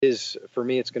is for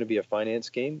me, it's going to be a finance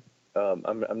game.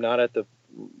 I'm not at the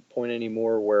point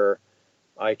anymore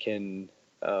I can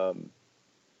um,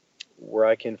 where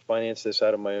I can finance this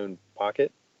out of my own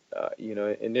pocket.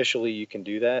 Initially you can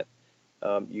do that.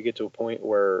 You get to a point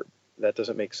where that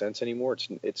doesn't make sense anymore.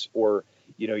 Or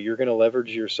you're going to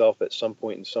leverage yourself at some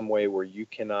point in some way where you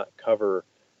cannot cover.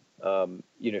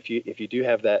 If you do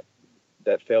have that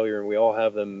failure, and we all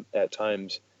have them at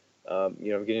times. I'm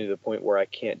getting to the point where I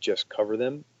can't just cover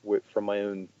them from my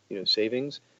own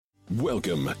savings.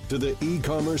 Welcome to the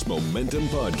E-commerce Momentum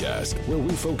Podcast, where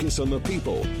we focus on the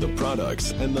people, the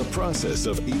products, and the process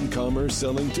of e-commerce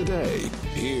selling today.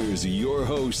 Here's your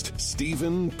host,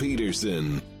 Stephen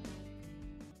Peterson.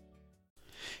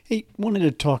 Hey, wanted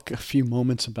to talk a few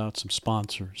moments about some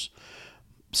sponsors.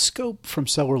 Scope from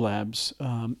Seller Labs.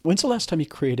 When's the last time you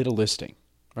created a listing?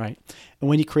 Right? And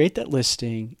when you create that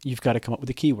listing, you've got to come up with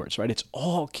the keywords, right? It's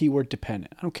all keyword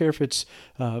dependent. I don't care if it's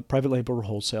private label or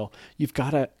wholesale. You've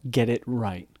got to get it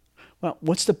right. Well,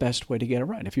 what's the best way to get it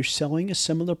right? If you're selling a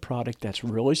similar product that's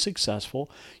really successful,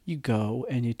 you go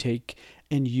and you take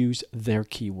and use their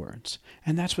keywords.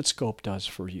 And that's what Scope does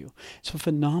for you. It's a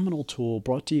phenomenal tool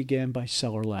brought to you again by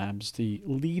Seller Labs, the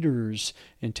leaders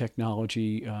in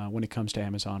technology when it comes to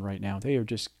Amazon right now. They are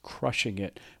just crushing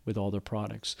it with all their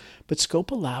products. But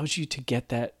Scope allows you to get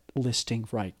that listing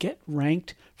right. Get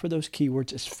ranked for those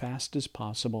keywords as fast as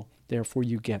possible. Therefore,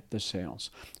 you get the sales.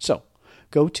 So,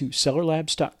 go to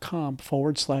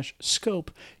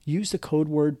sellerlabs.com/scope. Use the code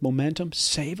word momentum,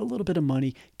 save a little bit of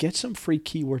money, get some free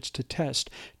keywords to test,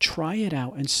 try it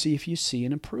out and see if you see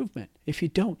an improvement. If you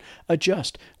don't,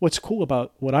 adjust. What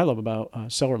I love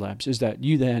about Seller Labs is that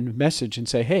you then message and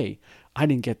say, hey, I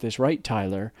didn't get this right,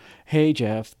 Tyler. Hey,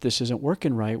 Jeff, this isn't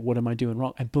working right. What am I doing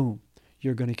wrong? And boom,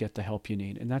 you're going to get the help you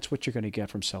need. And that's what you're going to get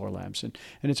from Seller Labs. And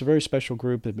it's a very special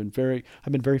group. I've been very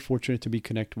fortunate to be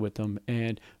connected with them.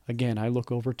 And again, I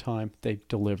look over time, they've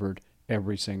delivered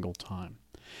every single time.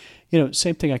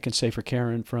 Same thing I can say for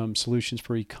Karen from Solutions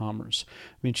for E-commerce.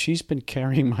 I mean, she's been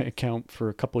carrying my account for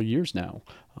a couple of years now,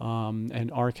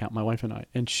 and our account, my wife and I,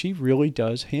 and she really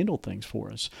does handle things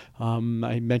for us.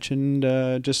 I mentioned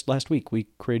just last week, we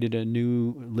created a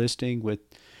new listing with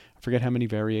I forget how many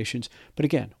variations, but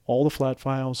again, all the flat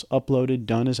files uploaded,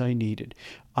 done as I needed.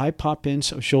 I pop in,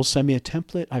 so she'll send me a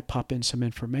template, I pop in some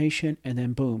information, and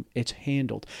then boom, it's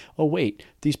handled. Oh wait,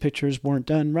 these pictures weren't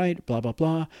done right, blah, blah,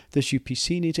 blah. This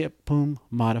UPC needs it, boom,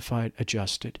 modified,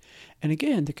 adjusted. And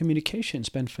again, the communication's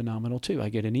been phenomenal too. I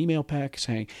get an email back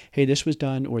saying, hey, this was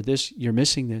done, or this, you're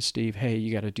missing this, Steve, hey,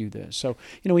 you got to do this. So,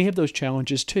 we have those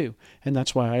challenges too. And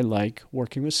that's why I like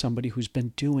working with somebody who's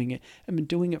been doing it and been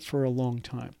doing it for a long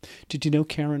time. Did you know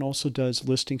Karen also does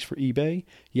listings for eBay?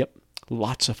 Yep,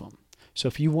 lots of them. So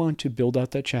if you want to build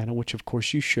out that channel, which of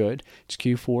course you should, it's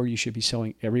Q4, you should be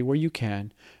selling everywhere you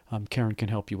can. Karen can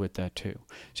help you with that too.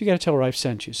 So you got to tell her I've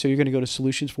sent you. So you're going to go to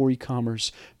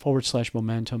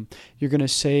solutions4ecommerce/momentum. You're going to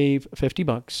save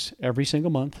 $50 every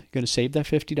single month. You're going to save that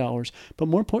 $50. But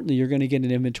more importantly, you're going to get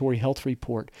an inventory health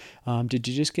report. Did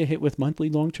you just get hit with monthly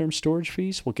long-term storage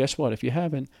fees? Well, guess what? If you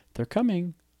haven't, they're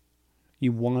coming.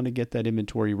 You want to get that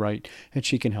inventory right, and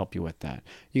she can help you with that.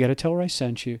 You got to tell her I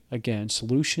sent you. Again,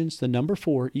 solutions,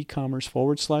 4,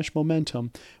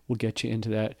 e-commerce/momentum will get you into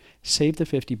that. Save the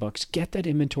 $50. Get that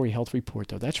inventory health report,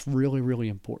 though. That's really, really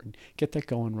important. Get that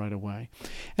going right away.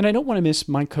 And I don't want to miss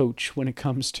my coach when it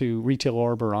comes to retail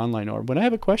ARB or online ARB. When I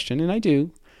have a question, and I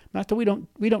do, not that we don't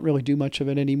really do much of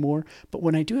it anymore, but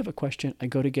when I do have a question, I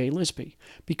go to Gay Lisby.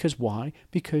 Because why?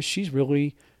 Because she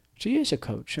is a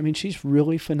coach. I mean, she's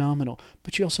really phenomenal,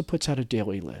 but she also puts out a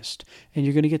daily list. And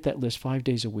you're going to get that list 5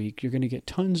 days a week. You're going to get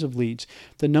tons of leads.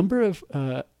 The number of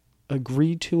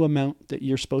agreed to amount that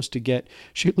you're supposed to get,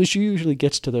 she usually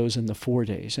gets to those in the 4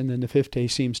 days. And then the 5th day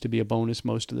seems to be a bonus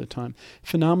most of the time.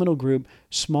 Phenomenal group,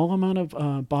 small amount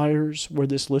of buyers where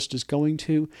this list is going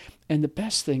to. And the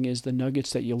best thing is the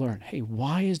nuggets that you learn. Hey,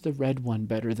 why is the red one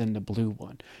better than the blue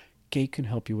one? Gay can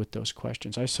help you with those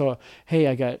questions. I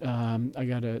got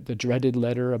the dreaded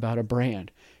letter about a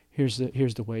brand. Here's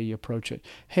the way you approach it.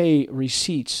 Hey,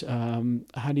 receipts.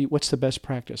 What's the best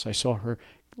practice? I saw her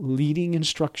leading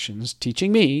instructions,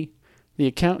 teaching me, the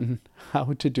accountant,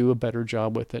 how to do a better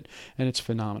job with it, and it's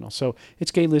phenomenal. So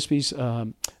it's Gay Lisby's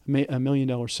 $1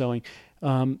 Million Selling.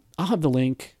 I'll have the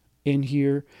link in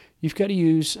here. You've got to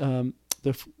use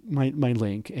my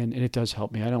link, and it does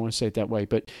help me. I don't want to say it that way,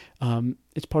 but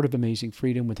it's part of Amazing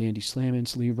Freedom with Andy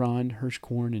Slamans, Lee Ron,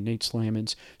 Hirschkorn, and Nate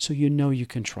Slamans, so you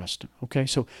can trust them. Okay,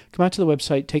 so come out to the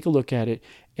website, take a look at it,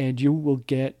 and you will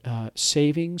get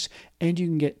savings, and you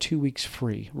can get 2 weeks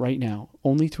free right now.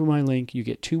 Only through my link, you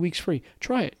get 2 weeks free.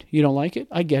 Try it. You don't like it?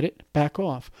 I get it. Back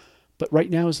off. But right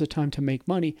now is the time to make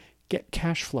money. Get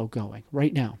cash flow going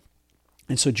right now.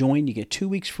 And so join, you get 2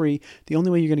 weeks free. The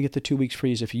only way you're going to get the 2 weeks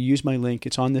free is if you use my link.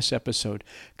 It's on this episode.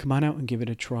 Come on out and give it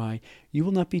a try. You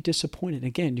will not be disappointed.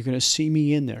 Again, you're going to see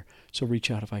me in there. So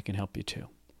reach out if I can help you too.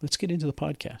 Let's get into the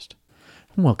podcast.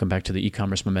 Welcome back to the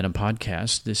E-commerce Momentum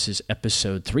Podcast. This is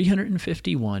episode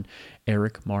 351,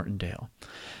 Eric Martindale.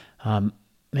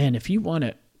 Man, if you want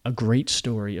a great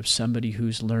story of somebody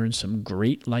who's learned some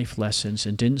great life lessons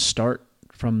and didn't start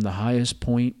from the highest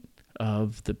point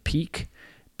of the peak,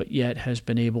 but yet has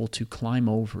been able to climb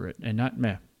over it, and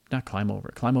climb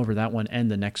over that one and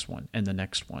the next one and the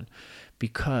next one,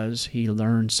 because he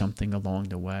learned something along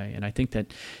the way. And I think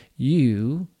that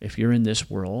you, if you're in this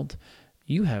world,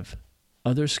 you have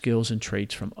other skills and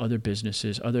traits from other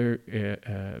businesses,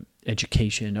 other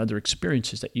education, other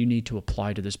experiences that you need to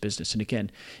apply to this business. And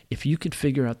again, if you could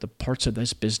figure out the parts of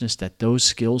this business that those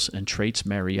skills and traits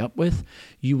marry up with,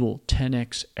 you will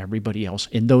 10x everybody else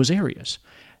in those areas.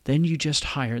 Then you just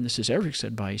hire, and this is Eric's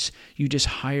advice, you just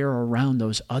hire around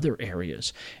those other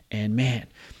areas. And man,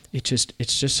 it's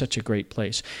just such a great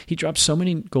place. He drops so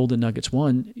many golden nuggets.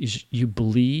 One is you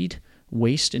bleed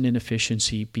waste and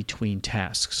inefficiency between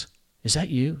tasks. Is that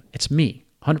you? It's me,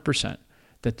 100%,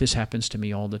 that this happens to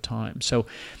me all the time. So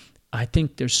I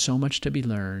think there's so much to be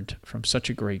learned from such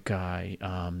a great guy.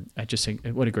 I just think,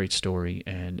 what a great story.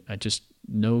 And I just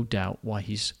no doubt why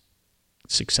he's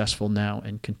successful now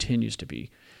and continues to be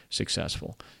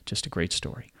successful. Just a great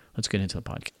story. Let's get into the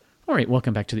podcast. All right,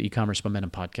 welcome back to the E-commerce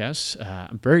Momentum Podcast.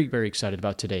 I'm very, very excited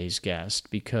about today's guest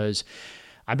because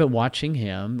I've been watching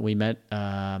him. We met,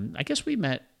 we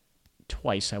met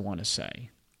twice, I want to say.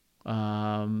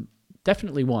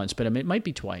 Definitely once, but it might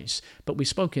be twice. But we've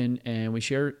spoken and we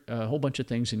share a whole bunch of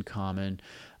things in common.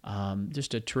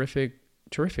 Just a terrific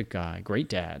guy, great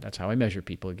dad. That's how I measure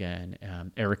people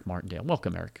again. Eric Martindale.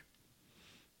 Welcome, Eric.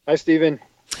 Hi, Stephen.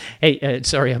 Hey,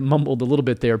 sorry, I mumbled a little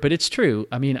bit there, but it's true.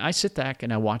 I mean, I sit back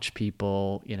and I watch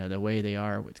people, the way they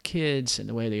are with kids and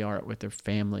the way they are with their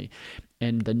family.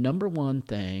 And the number one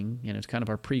thing, it's kind of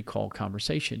our pre-call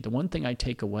conversation. The one thing I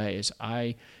take away is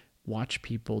I watch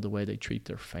people the way they treat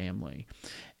their family.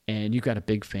 And you've got a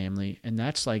big family, and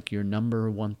that's like your number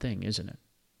one thing, isn't it?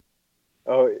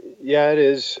 Oh, yeah, it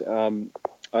is.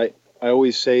 I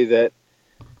always say that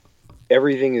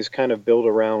everything is kind of built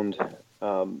around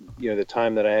the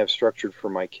time that I have structured for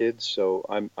my kids. So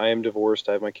I am divorced.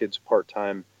 I have my kids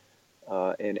part-time,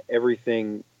 and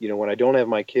everything, when I don't have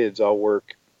my kids, I'll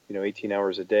work, 18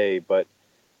 hours a day. But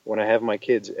when I have my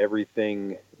kids,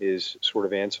 everything is sort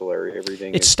of ancillary.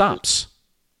 It stops.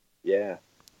 Yeah.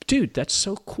 Dude, that's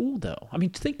so cool though. I mean,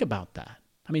 think about that.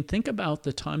 I mean, think about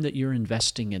the time that you're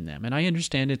investing in them. And I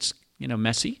understand it's,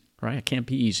 messy, right? It can't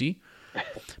be easy.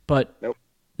 But Nope.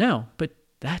 No, but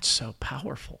that's so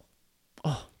powerful.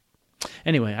 Oh,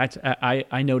 anyway,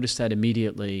 I noticed that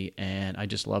immediately, and I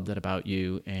just love that about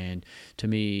you. And to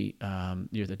me,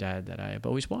 you're the dad that I have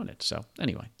always wanted. So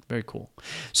anyway, very cool.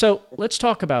 So let's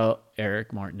talk about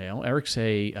Eric Martindale. Eric's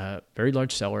a very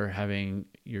large seller,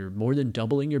 you're more than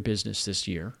doubling your business this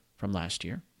year from last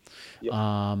year. Yep.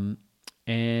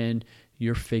 And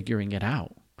you're figuring it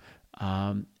out.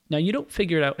 Now, you don't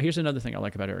figure it out. Here's another thing I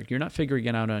like about Eric. You're not figuring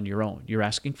it out on your own. You're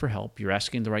asking for help. You're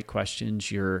asking the right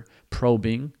questions. You're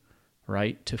probing,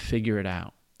 right, to figure it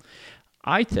out.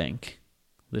 I think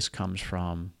this comes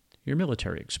from your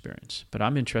military experience, but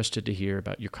I'm interested to hear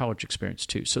about your college experience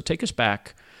too. So take us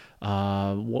back.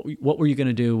 What were you going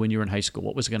to do when you were in high school?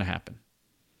 What was going to happen?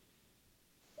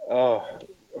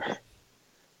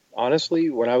 Honestly,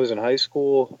 when I was in high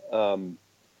school,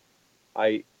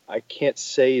 I can't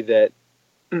say that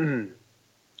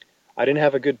I didn't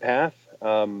have a good path.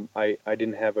 I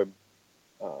didn't have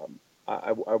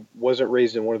I wasn't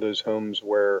raised in one of those homes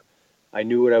where I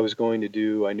knew what I was going to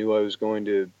do. I knew I was going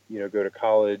to, go to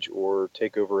college or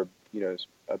take over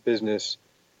a business.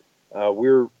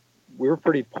 We were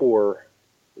pretty poor,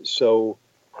 so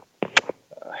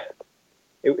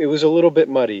it was a little bit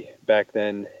muddy back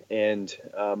then. And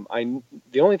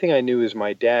the only thing I knew is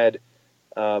my dad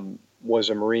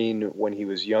was a Marine when he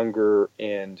was younger,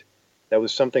 and that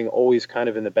was something always kind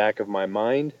of in the back of my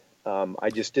mind. I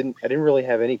didn't really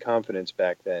have any confidence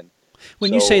back then.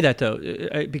 When you say that though,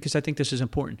 because I think this is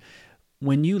important,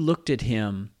 when you looked at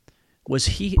him, was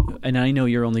he, and I know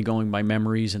you're only going by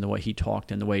memories and the way he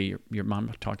talked and the way your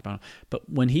mom talked about him, but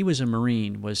when he was a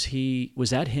Marine, was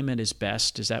that him at his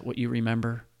best? Is that what you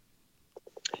remember?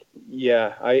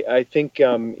 Yeah, I think,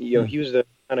 he was the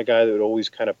kind of guy that would always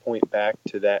kind of point back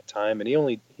to that time. And he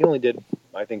only did,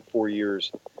 I think, 4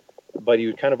 years, but he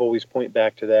would kind of always point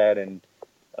back to that. And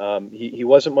he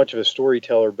wasn't much of a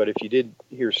storyteller, but if you did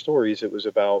hear stories, it was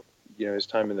about, his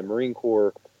time in the Marine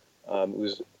Corps. It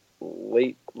was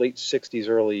late 60s,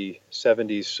 early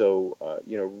 70s. So,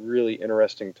 really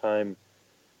interesting time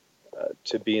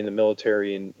to be in the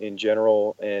military in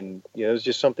general. And, it was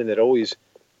just something that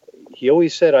he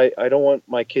always said, I don't want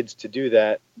my kids to do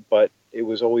that, but it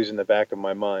was always in the back of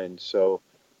my mind. So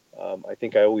I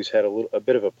think I always had a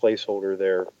bit of a placeholder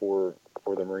there for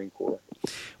the Marine Corps.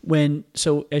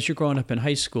 So as you're growing up in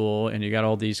high school and you got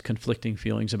all these conflicting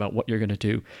feelings about what you're going to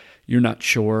do, you're not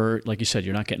sure, like you said,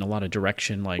 you're not getting a lot of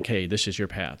direction, like, hey, this is your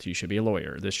path. You should be a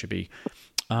lawyer. This should be,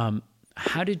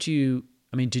 did you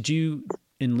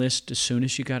enlist as soon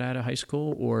as you got out of high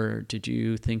school, or did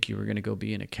you think you were going to go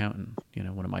be an accountant?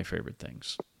 One of my favorite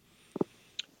things.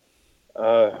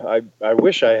 I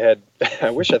wish I had,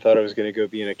 I thought I was going to go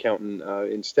be an accountant.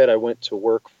 Instead, I went to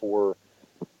work for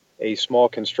a small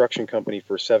construction company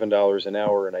for $7 an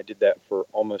hour, and I did that for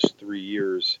almost 3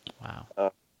 years.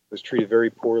 Wow. Was treated very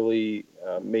poorly,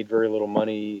 made very little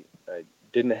money. I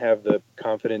didn't have the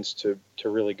confidence to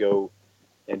really go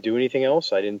and do anything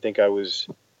else. I didn't think I was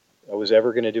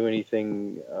ever going to do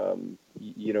anything,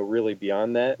 really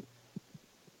beyond that.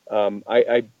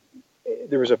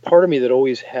 There was a part of me that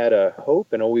always had a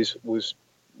hope and always was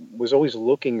always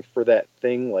looking for that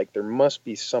thing. Like there must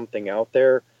be something out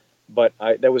there, but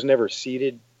that was never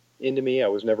seeded into me. I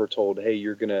was never told, hey,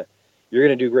 you're gonna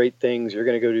do great things. You're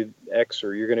gonna go do X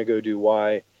or you're gonna go do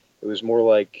Y. It was more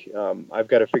like I've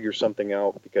got to figure something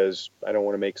out because I don't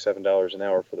want to make $7 an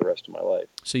hour for the rest of my life.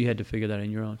 So you had to figure that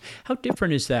on your own. How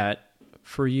different is that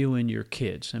for you and your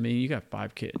kids? I mean, you got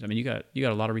 5 kids. I mean, you got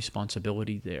a lot of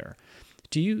responsibility there.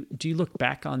 Do you look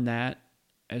back on that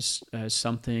as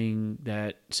something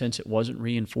that, since it wasn't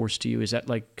reinforced to you, is that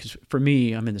like, because for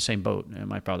me, I'm in the same boat and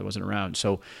my father wasn't around.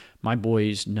 So my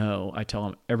boys know, I tell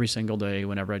them every single day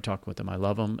whenever I talk with them, I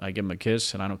love them. I give them a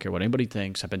kiss and I don't care what anybody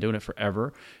thinks. I've been doing it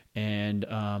forever. And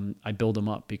I build them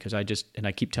up because I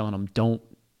keep telling them, don't,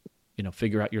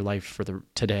 figure out your life for the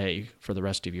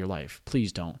rest of your life.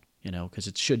 Please don't, because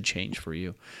it should change for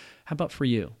you. How about for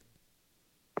you?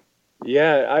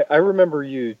 Yeah, I remember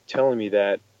you telling me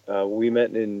that. We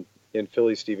met in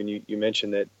Philly, Stephen. You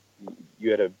mentioned that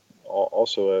you had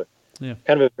also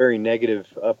kind of a very negative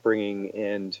upbringing,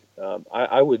 and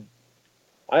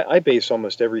I base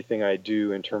almost everything I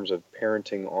do in terms of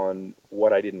parenting on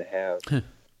what I didn't have.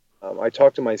 I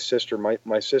talk to my sister.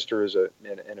 My sister is an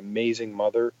amazing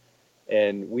mother,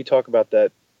 and we talk about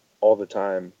that all the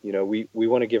time. We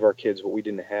want to give our kids what we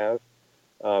didn't have.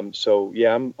 So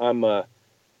yeah,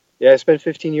 I spent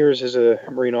 15 years as a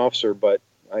Marine officer, but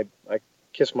I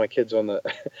kiss my kids on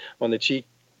the cheek,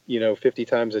 50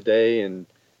 times a day, and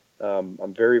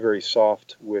I'm very, very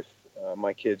soft with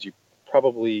my kids. You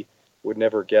probably would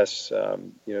never guess,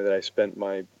 that I spent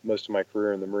most of my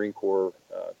career in the Marine Corps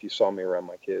if you saw me around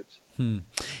my kids.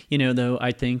 Though,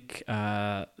 I think,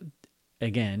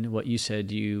 again, what you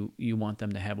said, you want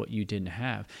them to have what you didn't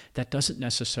have. That doesn't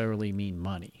necessarily mean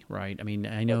money, right? I mean,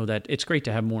 I know that it's great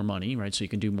to have more money, right? So you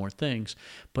can do more things,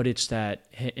 but it's that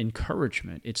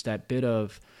encouragement. It's that bit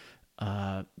of,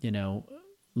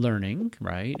 learning,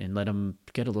 right? And let them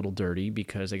get a little dirty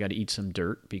because they got to eat some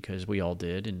dirt because we all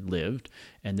did and lived.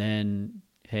 And then,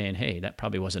 hey, that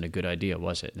probably wasn't a good idea,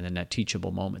 was it? And then that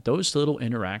teachable moment. Those little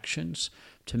interactions,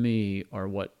 to me, are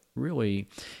what really,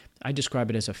 I describe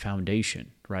it as a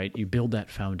foundation, right? You build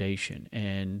that foundation,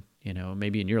 and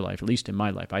maybe in your life, at least in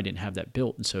my life, I didn't have that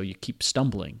built, and so you keep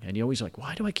stumbling, and you're always like,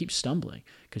 why do I keep stumbling?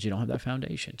 Because you don't have that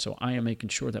foundation. So I am making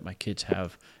sure that my kids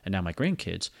have, and now my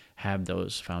grandkids have,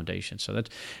 those foundations. So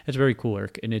that's very cool,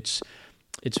 Eric, and it's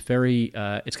very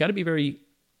it's got to be very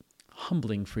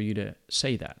humbling for you to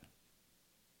say that,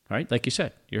 right? Like you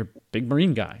said, you're a big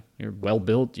Marine guy, you're well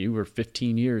built, you were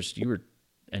 15 years, you were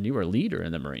a leader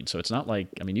in the Marines. So it's not like,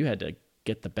 you had to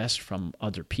get the best from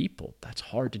other people. That's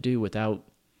hard to do without,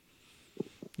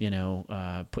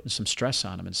 putting some stress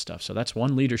on them and stuff. So that's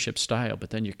one leadership style. But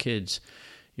then your kids,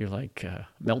 you're like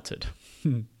melted.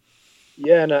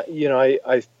 Yeah, and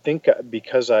I think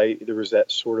because there was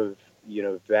that sort of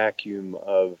vacuum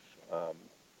of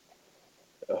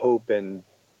hope and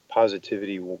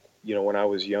positivity. When I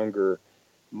was younger,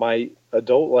 my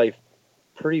adult life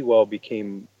pretty well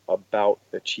became about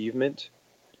achievement.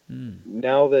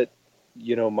 Now that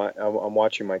I'm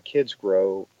watching my kids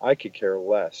grow, I could care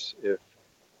less if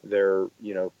they're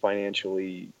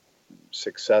financially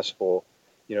successful.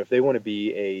 If they want to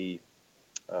be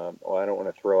I don't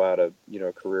want to throw out a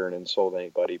career and insult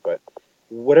anybody, but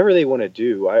whatever they want to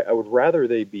do, I would rather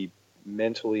they be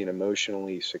mentally and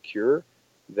emotionally secure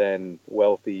than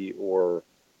wealthy or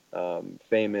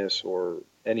famous or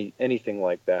anything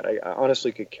like that. I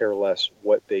honestly could care less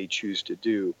what they choose to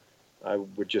do. I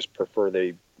would just prefer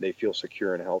they feel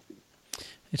secure and healthy.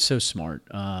 It's so smart.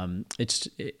 And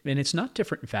it's not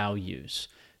different values.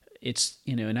 It's,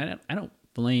 and I don't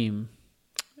blame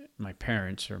my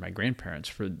parents or my grandparents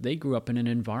for, they grew up in an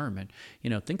environment.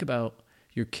 Think about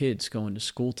your kids going to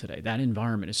school today. That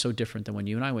environment is so different than when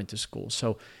you and I went to school.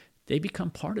 So they become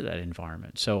part of that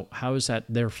environment. So how is that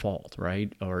their fault,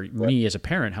 right? Or me as a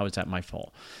parent, how is that my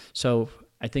fault? So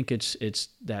I think it's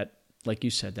that, like you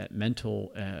said, that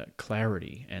mental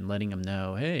clarity and letting them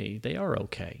know, hey, they are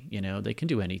okay. They can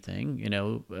do anything.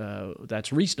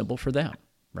 That's reasonable for them,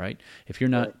 right? If you're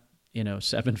not,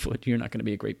 7 foot, you're not going to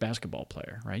be a great basketball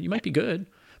player, right? You might be good,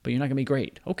 but you're not going to be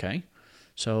great. Okay.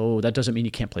 So that doesn't mean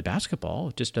you can't play basketball.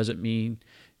 It just doesn't mean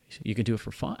you can do it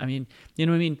for fun. I mean, you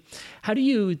know what I mean? How do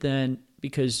you then,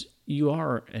 because you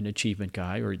are an achievement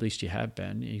guy, or at least you have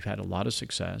been, you've had a lot of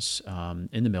success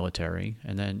in the military,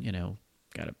 and then,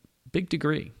 got a big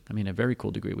degree. I mean, a very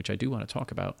cool degree, which I do want to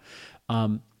talk about.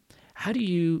 How do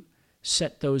you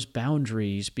set those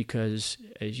boundaries? Because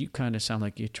as you kind of sound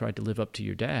like you tried to live up to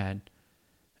your dad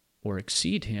or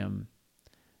exceed him,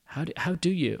 how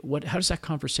does that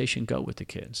conversation go with the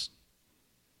kids?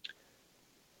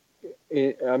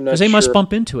 I'm not Because they sure. must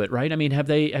bump into it, right? I mean, have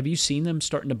you seen them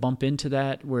starting to bump into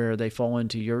that where they fall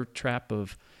into your trap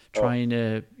of trying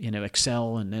to,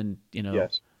 excel, and then,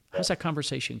 Yes. how's that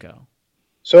conversation go?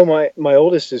 So my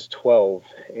oldest is 12,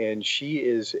 and she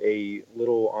is a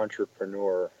little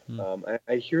entrepreneur.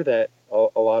 I hear that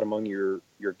a lot among your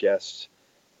guests.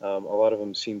 A lot of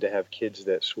them seem to have kids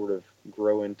that sort of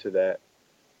grow into that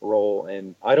role,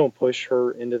 and I don't push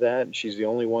her into that. She's the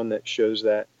only one that shows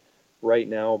that right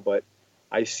now, but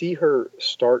I see her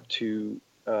start to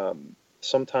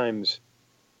sometimes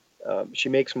she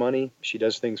makes money. She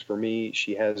does things for me.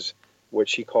 She has what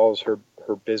she calls her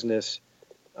business.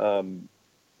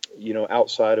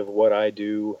 Outside of what I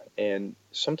do. And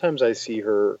sometimes I see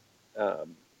her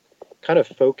kind of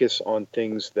focus on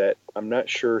things that I'm not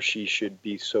sure she should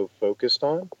be so focused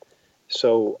on.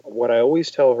 So what I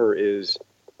always tell her is,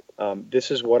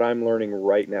 this is what I'm learning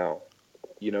right now.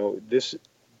 Here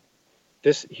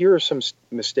are some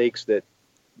mistakes that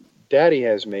Daddy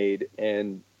has made,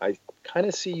 and I kind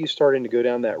of see you starting to go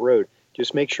down that road.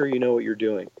 Just make sure you know what you're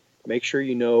doing. Make sure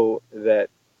you know that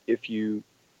if you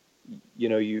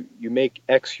make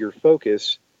X your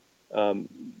focus,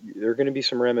 there are going to be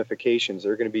some ramifications.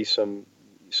 There are going to be some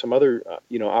other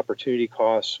opportunity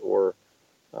costs or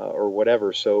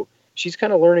whatever. So she's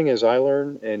kind of learning as I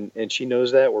learn, and she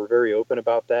knows that. We're very open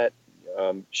about that.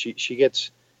 She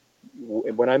gets,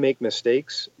 when I make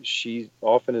mistakes, she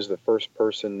often is the first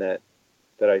person that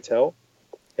I tell,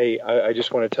 hey, I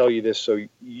just want to tell you this so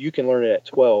you can learn it at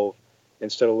 12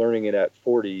 instead of learning it at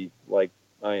 40 like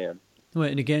I am. Well,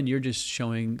 and again, you're just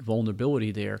showing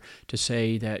vulnerability there to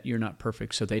say that you're not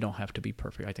perfect, so they don't have to be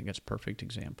perfect. I think that's a perfect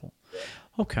example.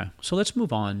 Okay, so let's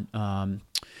move on.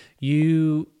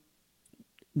 You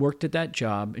worked at that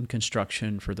job in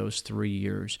construction for those 3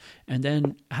 years, and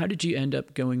then how did you end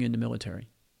up going into military?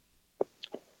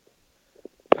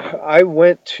 I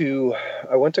went to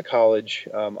college.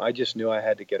 I just knew I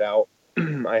had to get out.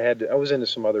 I was into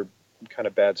some other kind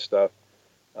of bad stuff.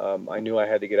 I knew I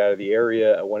had to get out of the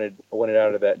area. I wanted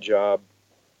out of that job.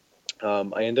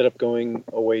 I ended up going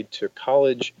away to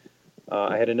college.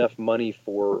 I had enough money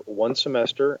for one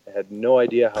semester. I had no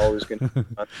idea how I was going to,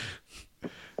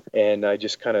 and I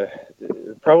just kind of,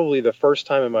 probably the first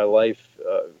time in my life,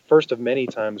 first of many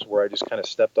times where I just kind of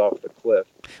stepped off the cliff.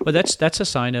 Well, that's a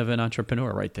sign of an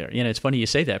entrepreneur right there. It's funny you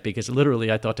say that, because literally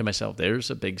I thought to myself, there's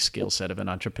a big skill set of an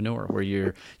entrepreneur where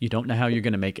you don't know how you're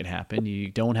going to make it happen. You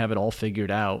don't have it all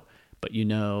figured out, but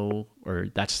or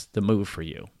that's the move for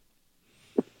you.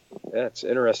 That's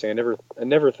interesting. I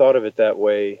never thought of it that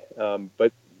way.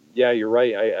 But yeah, you're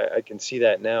right. I can see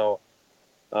that now.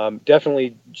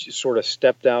 Definitely sort of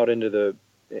stepped out into the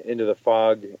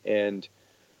fog, and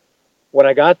when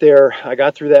I got there, I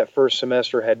got through that first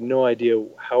semester, had no idea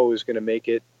how I was going to make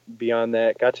it beyond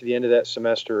that. Got to the end of that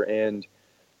semester, and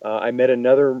I met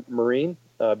another Marine,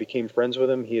 became friends with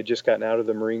him. He had just gotten out of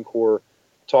the Marine Corps.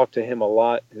 Talked to him a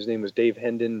lot. His name was Dave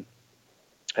Hendon.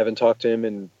 I haven't talked to him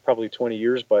in probably 20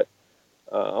 years, but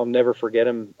I'll never forget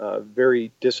him.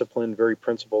 Very disciplined, very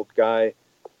principled guy.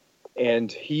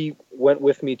 And he went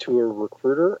with me to a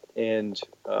recruiter, and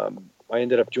I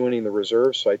ended up joining the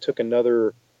reserve. So I took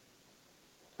another,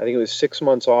 I think it was 6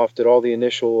 months off, did all the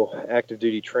initial active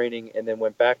duty training, and then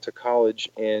went back to college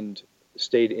and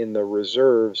stayed in the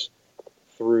reserves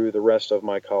through the rest of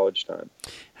my college time.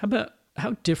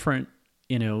 How different,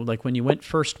 like when you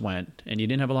first went and you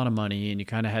didn't have a lot of money and you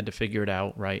kind of had to figure it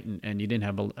out, right? And you didn't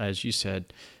have, as you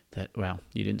said,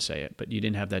 you didn't say it, but you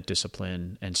didn't have that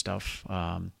discipline and stuff.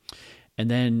 And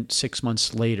then 6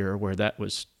 months later, where that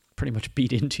was pretty much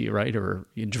beat into you, right? Or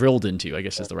you drilled into you, I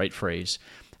guess is the right phrase.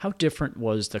 How different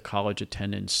was the college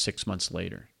attendance 6 months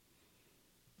later?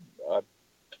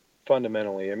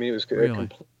 Fundamentally, I mean, it was Really? a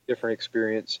completely different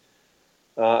experience.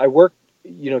 I worked,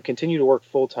 continued to work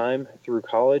full time through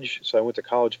college. So I went to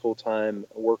college full time,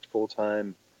 worked full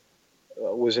time,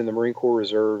 was in the Marine Corps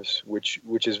Reserves, which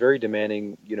is very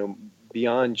demanding,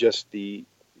 beyond just the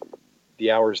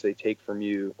hours they take from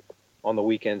you on the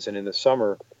weekends and in the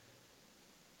summer.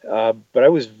 But I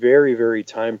was very, very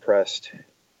time pressed.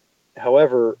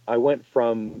 However, I went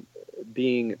from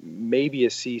being maybe a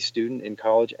C student in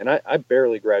college, and I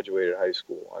barely graduated high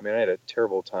school. I mean, I had a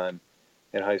terrible time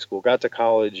in high school. Got to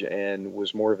college and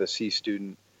was more of a C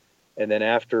student. And then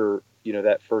after,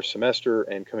 that first semester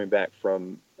and coming back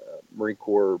from Marine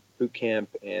Corps boot camp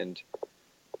and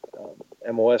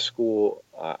MOS school,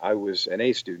 I was an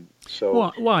A student.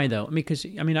 So why though? I mean, because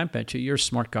I bet you're a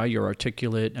smart guy. You're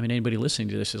articulate. I mean, anybody listening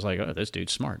to this is like, oh, this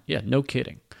dude's smart. Yeah, no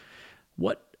kidding.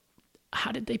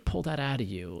 How did they pull that out of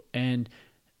you? And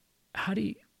how do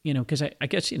you, because I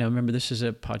guess, remember this is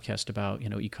a podcast about,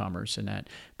 e-commerce and that,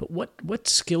 but what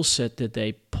skill set did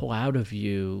they pull out of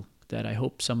you that I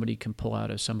hope somebody can pull out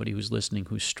of somebody who's listening,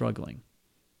 who's struggling?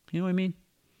 You know what I mean?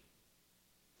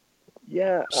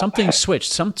 Yeah. Something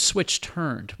switched. Some switch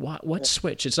turned. What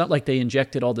switch? It's not like they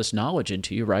injected all this knowledge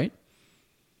into you, right?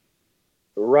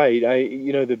 Right.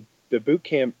 The boot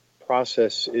camp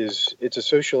process it's a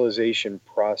socialization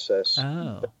process.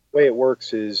 Oh. The way it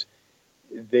works is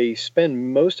they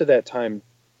spend most of that time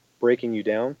breaking you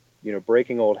down,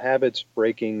 breaking old habits,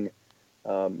 breaking,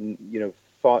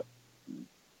 thought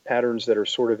patterns that are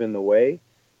sort of in the way,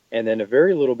 and then a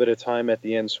very little bit of time at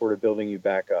the end sort of building you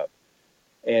back up.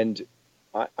 And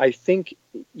I think,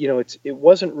 it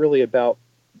wasn't really about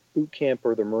boot camp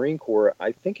or the Marine Corps.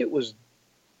 I think that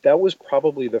was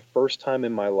probably the first time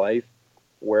in my life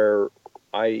where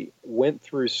I went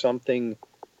through something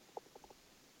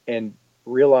and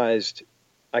realized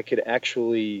I could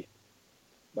actually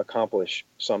accomplish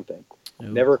something. Ooh.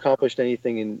 Never accomplished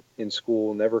anything in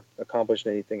school, never accomplished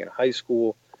anything in high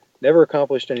school, never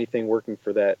accomplished anything working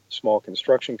for that small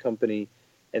construction company.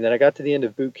 And then I got to the end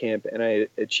of boot camp and I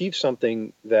achieved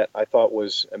something that I thought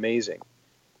was amazing.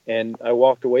 And I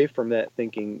walked away from that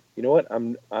thinking, you know what,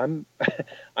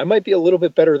 I might be a little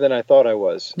bit better than I thought I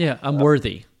was. Yeah, I'm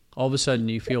worthy. All of a sudden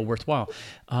you feel worthwhile.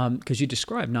 Because you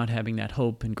described not having that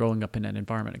hope and growing up in that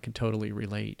environment. I can totally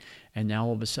relate. And now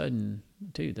all of a sudden,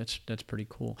 dude, that's pretty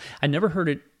cool. I never heard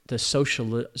it, the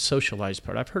socialized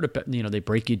part. I've heard it, they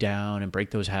break you down and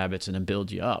break those habits and then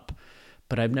build you up.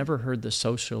 But I've never heard the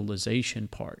socialization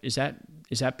part. Is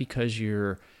that because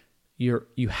you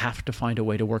have to find a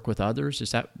way to work with others?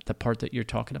 Is that the part that you're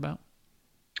talking about?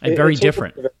 And very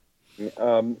different.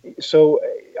 So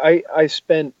I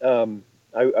spent,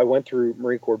 I went through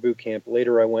Marine Corps boot camp.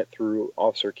 Later, I went through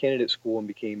officer candidate school and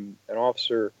became an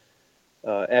officer,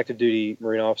 active duty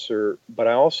Marine officer. But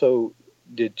I also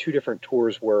did 2 different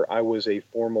tours where I was a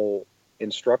formal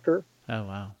instructor. Oh,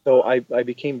 wow. So I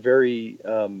became very,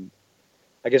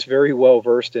 very well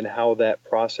versed in how that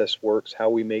process works, how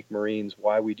we make Marines,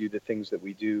 why we do the things that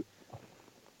we do.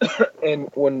 And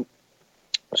when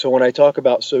I talk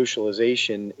about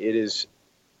socialization, it is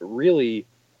really,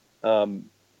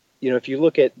 if you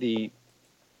look at the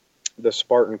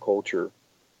Spartan culture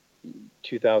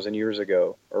 2,000 years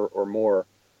ago or more,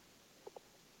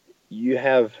 you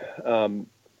have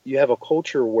a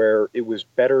culture where it was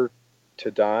better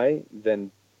to die than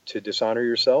to dishonor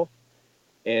yourself.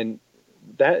 And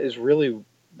that's really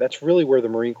where the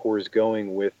Marine Corps is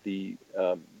going with the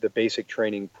basic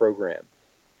training program.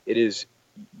 It is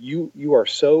you are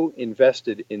so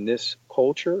invested in this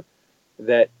culture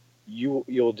that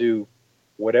you'll do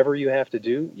whatever you have to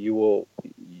do.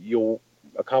 You'll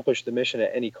accomplish the mission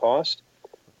at any cost.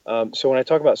 So when I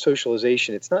talk about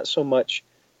socialization, it's not so much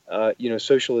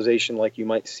socialization like you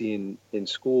might see in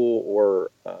school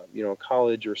or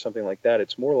college or something like that.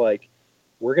 It's more like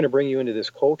we're going to bring you into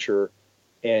this culture.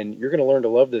 And you're going to learn to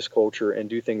love this culture and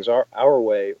do things our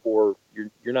way, or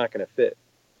you're not going to fit.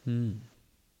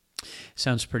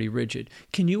 Sounds pretty rigid.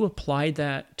 Can you apply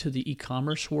that to the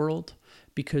e-commerce world?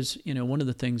 Because, one of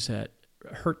the things that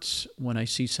hurts when I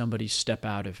see somebody step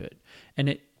out of it,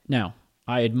 now,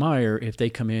 I admire if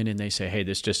they come in and they say, hey,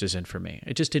 this just isn't for me.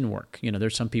 It just didn't work.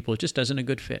 There's some people, it just isn't a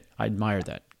good fit. I admire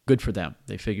that. good for them.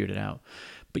 They figured it out.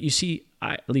 But you see,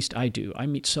 at least I do. I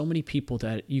meet so many people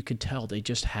that you could tell they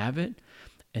just have it,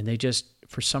 and they just,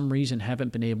 for some reason,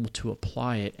 haven't been able to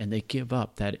apply it, and they give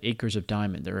up that acres of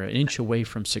diamond. They're an inch away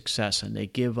from success, and they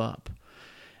give up.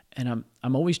 And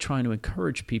I'm always trying to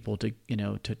encourage people to,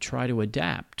 to try to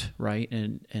adapt, right,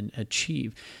 and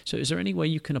achieve. So is there any way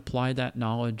you can apply that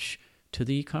knowledge to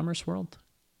the e-commerce world?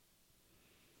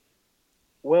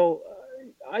 Well,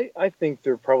 I think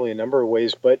there are probably a number of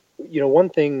ways, but one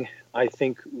thing I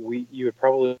think you would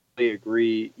probably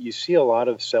agree, you see a lot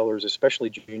of sellers,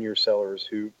 especially junior sellers,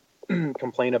 who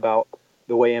complain about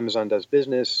the way Amazon does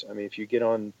business. I mean, if you get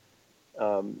on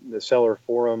the seller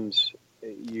forums,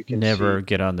 you can never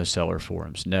get on the seller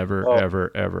forums. Never,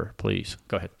 ever. Please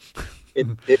go ahead.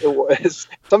 It was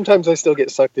sometimes I still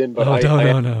get sucked in, but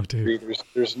no, dude.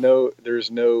 There's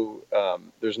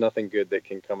nothing good that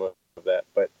can come of that.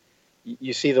 But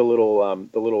you see the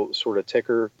little sort of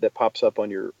ticker that pops up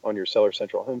on your Seller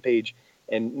Central homepage,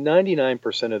 and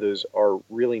 99% of those are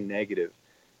really negative.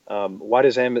 Why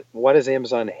does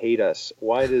Amazon hate us?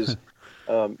 Why does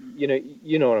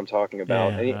you know what I'm talking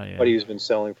about? Anybody who's been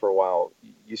selling for a while,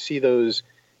 you see those.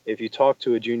 If you talk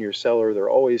to a junior seller, they're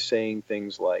always saying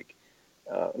things like,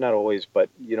 not always, but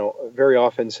very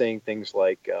often saying things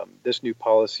like, this new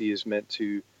policy is meant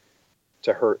to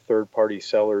hurt third-party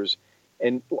sellers.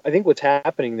 And I think what's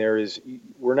happening there is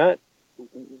we're not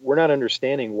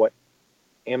understanding what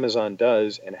Amazon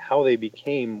does and how they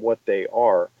became what they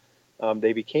are.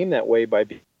 They became that way by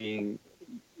being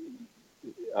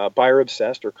buyer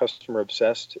obsessed or customer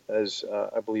obsessed, as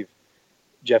I believe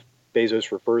Jeff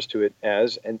Bezos refers to it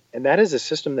as, and that is a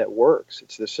system that works.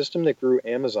 It's the system that grew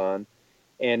Amazon,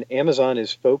 and Amazon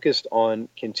is focused on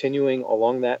continuing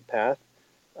along that path.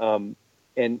 And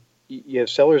you have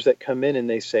sellers that come in and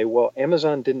they say, well,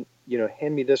 Amazon didn't,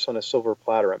 hand me this on a silver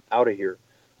platter. I'm out of here.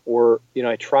 Or,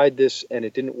 I tried this and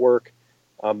it didn't work.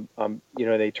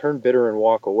 They turn bitter and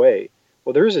walk away.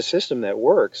 Well, there is a system that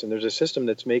works, and there's a system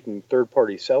that's making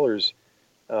third-party sellers,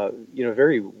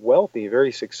 very wealthy,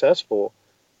 very successful.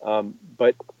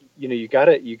 But you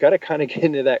gotta kind of get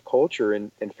into that culture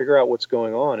and figure out what's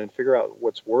going on and figure out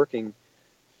what's working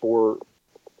for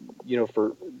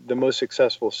the most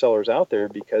successful sellers out there,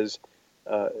 because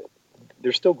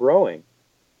they're still growing.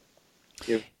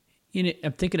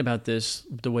 I'm thinking about this,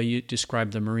 the way you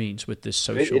describe the Marines with this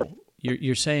social.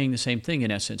 You're saying the same thing in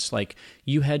essence. Like,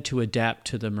 you had to adapt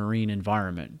to the Marine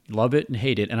environment, love it and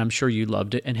hate it, and I'm sure you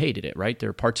loved it and hated it, right? There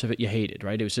are parts of it you hated,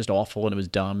 right? It was just awful and it was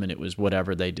dumb and it was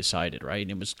whatever they decided, right? And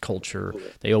it was culture.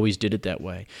 They always did it that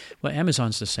way. Well,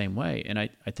 Amazon's the same way, and I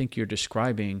think you're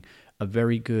describing a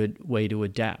very good way to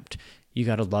adapt. You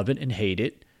got to love it and hate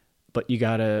it, but you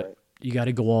gotta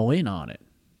go all in on it.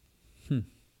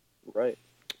 Right.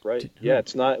 Yeah,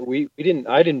 it's not.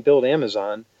 I didn't build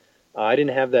Amazon. I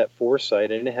didn't have that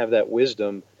foresight. I didn't have that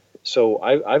wisdom. So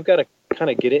I've got to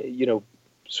kind of get it,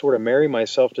 sort of marry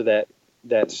myself to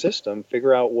that system,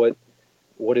 figure out what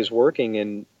is working,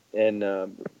 and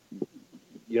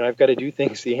I've got to do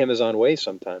things the Amazon way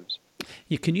sometimes.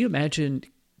 Yeah, can you imagine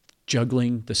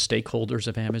juggling the stakeholders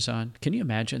of Amazon? Can you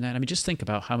imagine that? I mean, just think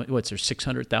about there's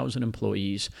 600,000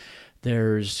 employees.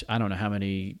 There's, I don't know how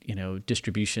many,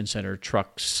 distribution center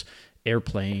trucks,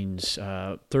 airplanes,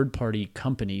 third-party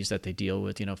companies that they deal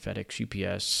with, FedEx,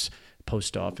 UPS,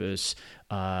 post office,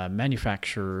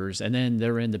 manufacturers, and then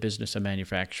they're in the business of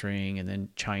manufacturing, and then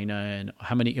China, and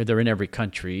how many, they're in every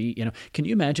country. Can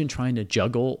you imagine trying to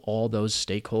juggle all those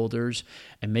stakeholders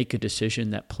and make a decision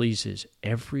that pleases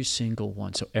every single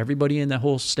one? So everybody in the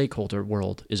whole stakeholder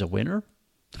world is a winner?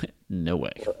 No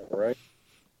way. Right.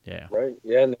 Yeah. Right.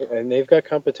 Yeah. And they've got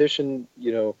competition,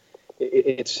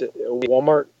 it's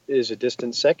Walmart is a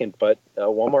distant second, but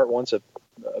Walmart wants a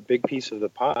big piece of the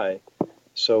pie.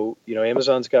 So,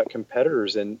 Amazon's got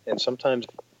competitors, and sometimes,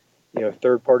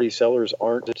 third-party sellers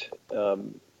aren't, they're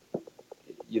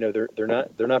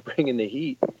not bringing the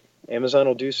heat. Amazon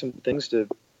will do some things to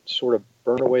sort of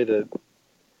burn away the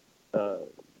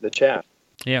chaff.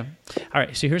 Yeah. All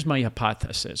right. So here's my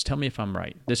hypothesis. Tell me if I'm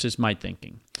right. This is my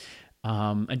thinking.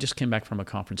 I just came back from a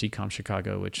conference, Ecom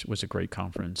Chicago, which was a great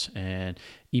conference, and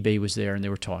eBay was there, and they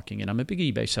were talking, and I'm a big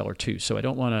eBay seller too, so I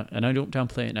don't want to, and I don't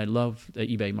downplay it, and I love the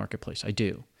eBay marketplace. I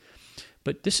do.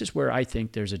 But this is where I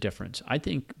think there's a difference. I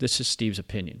think this is Steve's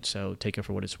opinion, so take it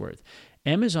for what it's worth.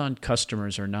 Amazon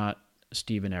customers are not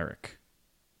Steve and Eric,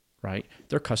 right?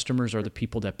 Their customers are the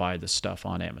people that buy the stuff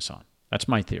on Amazon. That's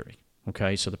my theory,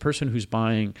 okay? So the person who's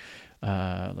buying,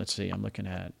 let's see, I'm looking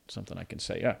at something I can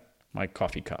say, my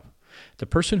coffee cup. The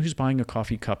person who's buying a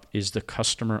coffee cup is the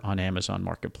customer on Amazon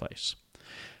Marketplace.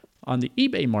 On the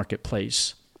eBay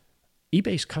Marketplace,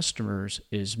 eBay's customers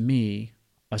is me,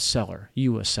 a seller,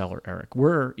 you a seller, Eric.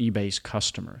 We're eBay's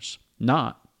customers,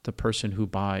 not the person who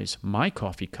buys my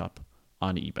coffee cup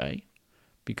on eBay,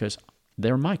 because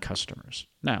they're my customers.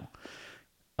 Now,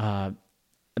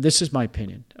 this is my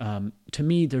opinion. To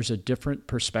me, there's a different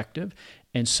perspective.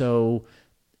 And so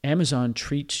Amazon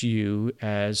treats you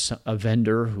as a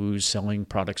vendor who's selling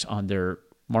products on their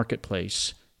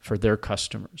marketplace for their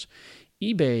customers.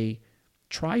 eBay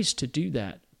tries to do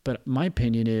that. But my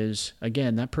opinion is,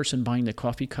 again, that person buying the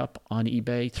coffee cup on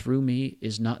eBay through me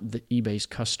is not the eBay's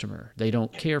customer. They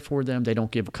don't care for them. They don't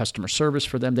give customer service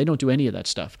for them. They don't do any of that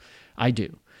stuff. I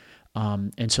do.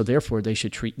 And so therefore, they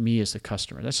should treat me as the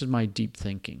customer. This is my deep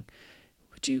thinking.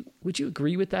 Would you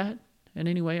agree with that in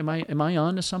any way? Am I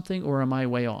on to something, or am I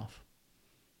way off?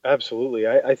 Absolutely.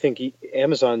 I think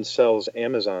Amazon sells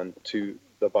Amazon to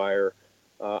the buyer.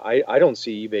 I don't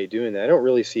see eBay doing that. I don't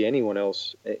really see anyone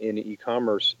else in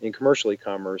e-commerce, in commercial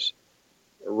e-commerce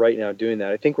right now doing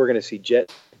that. I think we're going to see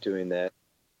Jet doing that.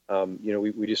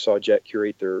 We just saw Jet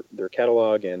curate their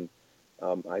catalog, and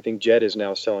I think Jet is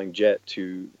now selling Jet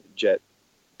to Jet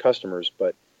customers.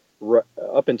 But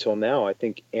up until now, I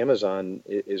think Amazon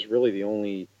is really the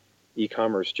only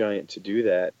e-commerce giant to do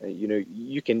that.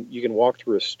 You can walk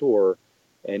through a store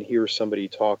and hear somebody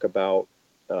talk about,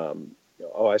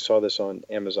 I saw this on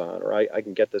Amazon, or I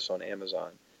can get this on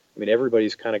Amazon. I mean,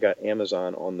 everybody's kind of got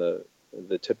Amazon on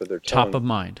the tip of their tongue. Top of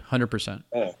mind, 100%.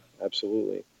 Yeah,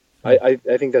 absolutely. I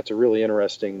think that's a really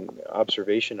interesting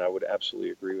observation. I would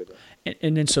absolutely agree with it.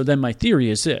 And then so then my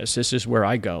theory is this is where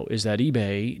I go, is that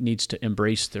eBay needs to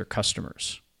embrace their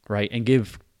customers, right? And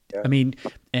give, yeah. I mean,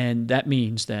 and that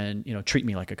means then, treat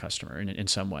me like a customer in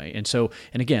some way. And so,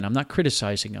 and again, I'm not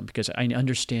criticizing them, because I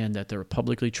understand that they're a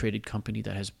publicly traded company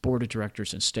that has board of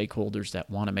directors and stakeholders that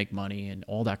want to make money and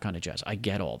all that kind of jazz. I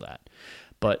get all that.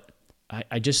 But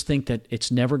I just think that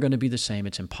it's never going to be the same.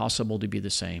 It's impossible to be the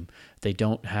same. They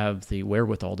don't have the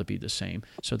wherewithal to be the same.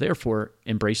 So therefore,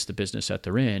 embrace the business that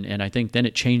they're in. And I think then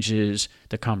it changes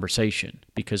the conversation,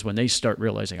 because when they start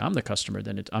realizing I'm the customer,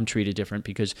 then I'm treated different,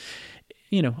 because,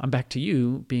 I'm back to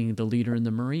you being the leader in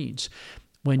the Marines.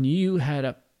 When you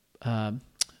had oh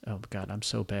God, I'm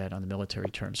so bad on the military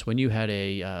terms. When you had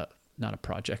not a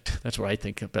project, that's what I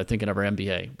think, but thinking of our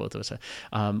MBA, both of us.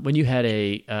 When you had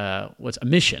a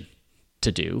mission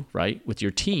to do, right, with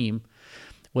your team,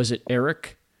 was it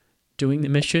Eric doing the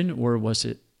mission, or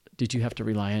did you have to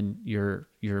rely on your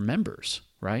members,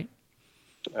 right?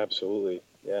 Absolutely.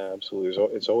 Yeah,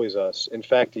 absolutely. It's always us. In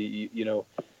fact,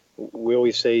 we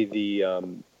always say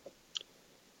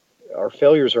our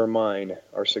failures are mine,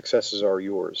 our successes are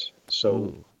yours.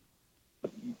 So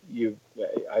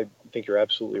I think you're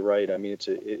absolutely right. I mean, it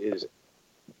is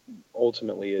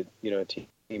ultimately a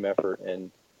team effort, and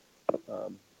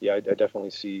I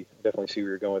definitely see where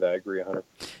you're going with that. I agree 100%.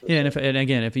 Yeah, and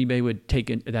again, if eBay would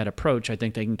take that approach, I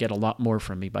think they can get a lot more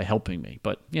from me by helping me.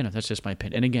 But that's just my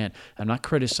opinion. And again, I'm not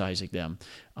criticizing them.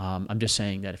 I'm just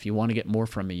saying that if you want to get more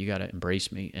from me, you got to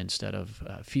embrace me instead of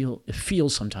it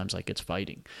feels sometimes like it's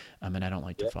fighting. And I don't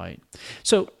like to fight.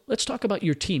 So let's talk about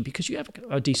your team, because you have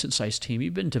a decent sized team.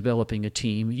 You've been developing a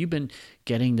team. You've been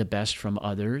getting the best from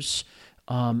others.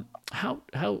 How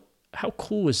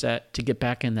cool is that to get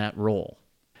back in that role?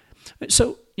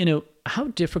 So, how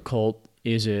difficult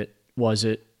was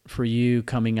it for you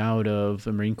coming out of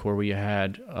the Marine Corps, where you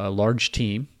had a large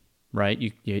team,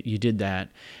 right? You did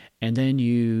that, and then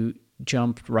you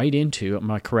jumped right into, am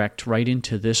I correct, right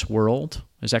into this world?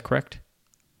 Is that correct?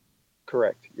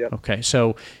 Correct, yeah. Okay,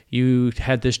 so you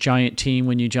had this giant team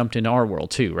when you jumped into our world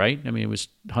too, right? I mean, it was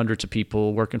hundreds of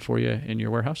people working for you in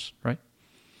your warehouse, right?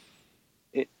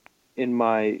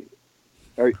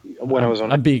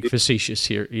 I'm being facetious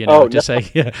here, say.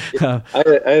 Yeah. I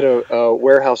had a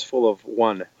warehouse full of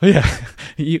one. Yeah,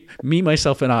 me,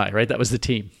 myself, and I. Right, that was the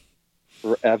team.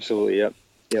 Absolutely.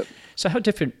 Yep. So how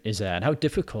different is that? How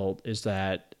difficult is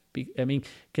that?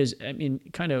 Because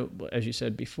kind of as you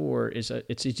said before, it's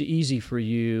easy for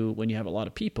you when you have a lot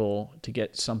of people to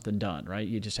get something done, right?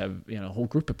 You just have a whole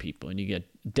group of people, and you get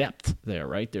depth there,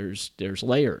 right? There's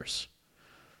layers.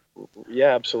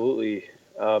 Yeah, absolutely.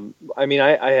 I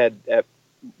had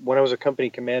when I was a company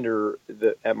commander,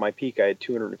 at my peak, I had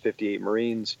 258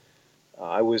 Marines.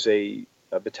 I was a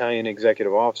battalion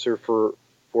executive officer for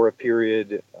a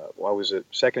period. I was a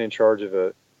second in charge of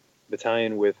a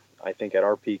battalion with, I think at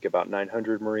our peak, about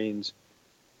 900 Marines.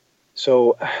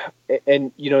 So,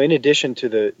 and in addition to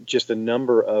the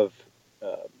number of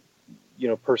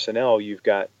personnel, you've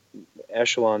got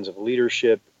echelons of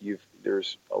leadership.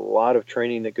 There's a lot of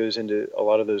training that goes into a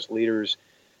lot of those leaders.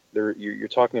 You're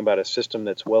talking about a system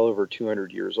that's well over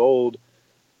 200 years old.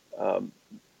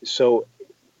 So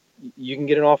you can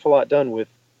get an awful lot done with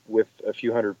a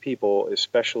few hundred people,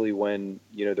 especially when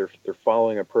they're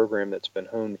following a program that's been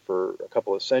honed for a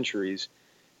couple of centuries.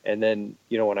 And then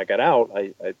when I got out,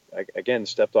 I again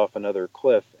stepped off another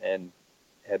cliff and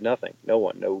had nothing, no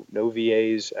one, no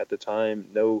VAs at the time,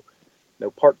 no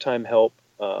part-time help.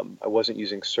 I wasn't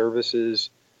using services,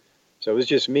 so it was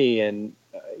just me. And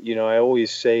I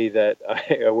always say that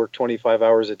I work 25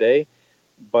 hours a day,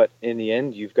 but in the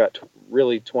end, you've got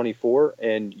really 24,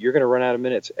 and you're going to run out of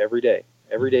minutes every day.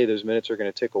 Every day, those minutes are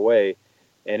going to tick away.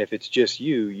 And if it's just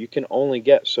you can only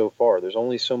get so far. There's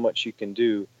only so much you can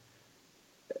do.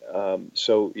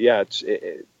 So yeah,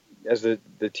 as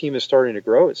the team is starting to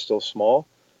grow, it's still small.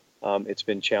 It's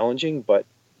been challenging, but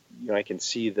I can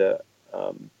see the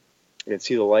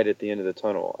light at the end of the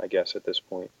tunnel, I guess, at this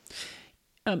point.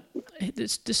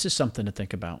 This is something to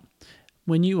think about.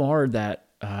 When you are that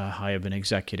high of an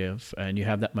executive and you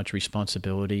have that much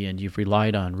responsibility and you've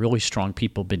relied on really strong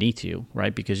people beneath you,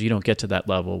 right? Because you don't get to that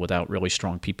level without really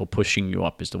strong people pushing you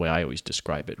up, is the way I always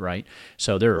describe it, right?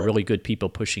 So there are really good people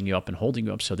pushing you up and holding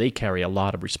you up, so they carry a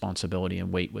lot of responsibility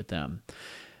and weight with them.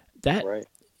 That, right.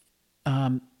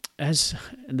 As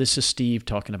this is Steve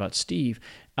talking about Steve,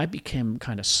 I became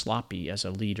kind of sloppy as a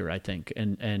leader, I think,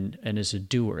 and as a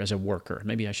doer, as a worker.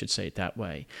 Maybe I should say it that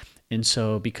way. And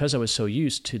so because I was so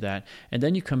used to that, and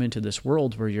then you come into this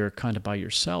world where you're kind of by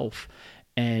yourself,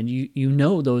 and you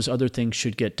know those other things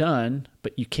should get done,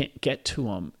 but you can't get to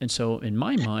them. And so in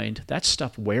my mind, that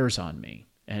stuff wears on me.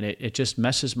 And it just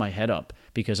messes my head up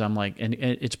because I'm like, and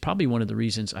it's probably one of the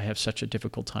reasons I have such a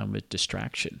difficult time with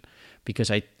distraction,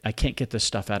 because I can't get this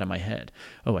stuff out of my head.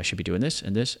 Oh, I should be doing this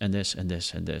and this and this and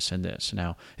this and this and this.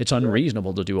 Now, it's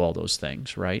unreasonable to do all those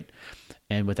things, right?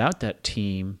 And without that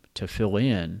team to fill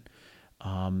in,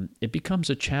 it becomes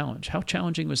a challenge. How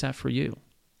challenging was that for you?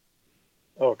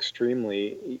 Oh,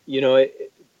 extremely.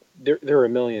 There are a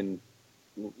million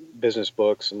business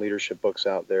books and leadership books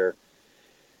out there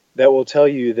that will tell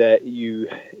you that you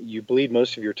bleed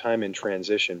most of your time in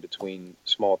transition between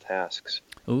small tasks.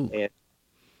 Ooh. And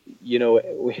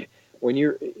when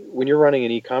you're running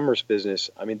an e-commerce business,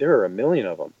 I mean, there are a million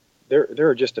of them. There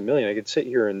are just a million. I could sit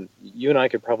here and you and I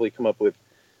could probably come up with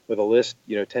a list,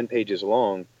 10 pages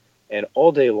long, and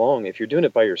all day long, if you're doing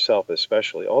it by yourself,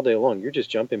 especially all day long, you're just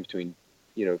jumping between,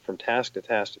 from task to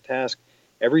task to task.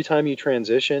 Every time you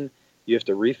transition, you have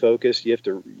to refocus. You have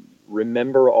to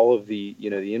remember all of the, the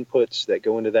inputs that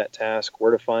go into that task,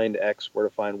 where to find X, where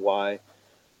to find Y.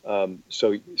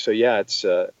 So yeah,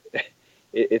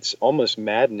 it's almost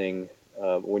maddening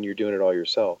when you're doing it all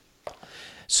yourself.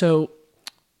 So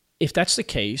if that's the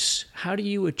case, how do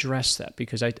you address that?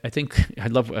 Because I think I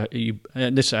love you,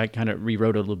 and this I kind of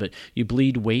rewrote it a little bit. You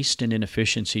bleed waste and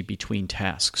inefficiency between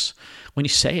tasks. When you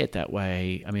say it that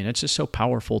way, I mean, it's just so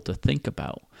powerful to think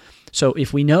about. So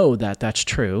if we know that that's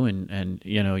true, and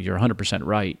you're 100%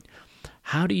 right,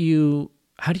 how do you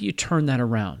turn that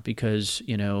around? Because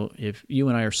if you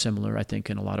and I are similar, I think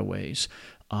in a lot of ways,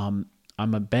 I'm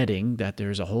betting that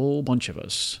there's a whole bunch of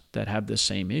us that have the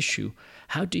same issue.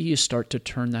 How do you start to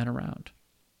turn that around?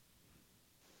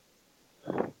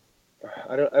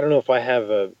 I don't know if I have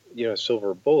a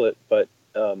silver bullet, but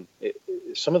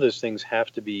some of those things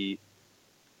have to be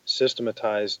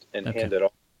systematized and handed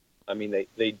off. I mean,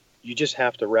 you just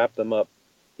have to wrap them up.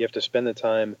 You have to spend the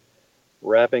time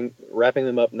wrapping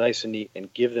them up nice and neat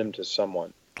and give them to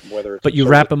someone. But you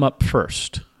wrap them up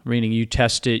first. Meaning you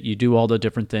test it, you do all the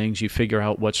different things, you figure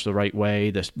out what's the right way,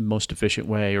 the most efficient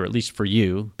way, or at least for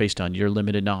you, based on your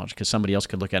limited knowledge, because somebody else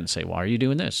could look at it and say, why are you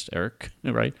doing this, Eric?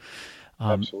 Right?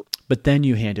 Absolutely. But then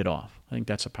you hand it off. I think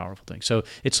that's a powerful thing. So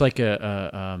it's like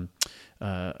an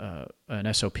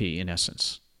SOP in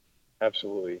essence.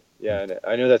 Absolutely. Yeah, and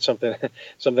I know that's something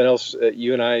else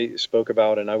you and I spoke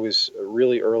about, and I was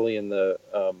really early in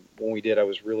I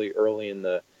was really early in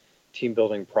the team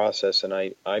building process, and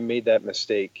I made that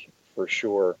mistake for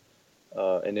sure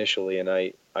initially, and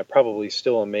I probably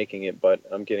still am making it, but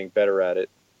I'm getting better at it.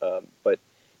 But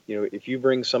if you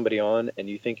bring somebody on and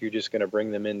you think you're just going to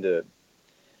bring them in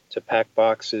to pack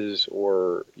boxes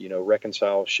or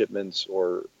reconcile shipments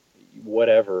or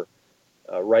whatever,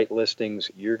 write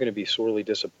listings, you're going to be sorely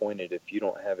disappointed if you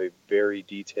don't have a very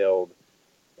detailed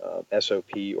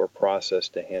SOP or process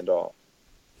to hand off.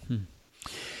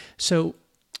 So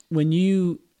when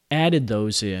you added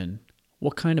those in,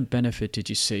 what kind of benefit did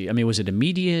you see? I mean, was it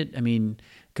immediate? I mean,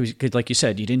 because like you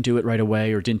said, you didn't do it right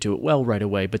away or didn't do it well right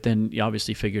away, but then you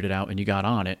obviously figured it out and you got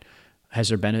on it. Has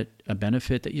there been a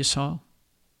benefit that you saw?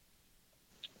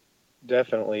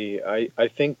 Definitely. I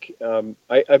think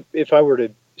if I were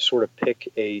to sort of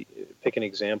pick an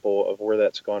example of where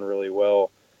that's gone really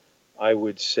well, I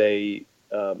would say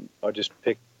I'll just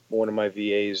pick one of my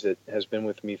VAs that has been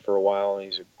with me for a while, and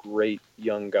he's a great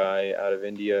young guy out of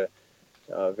India,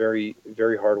 very,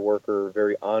 very hard worker,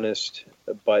 very honest.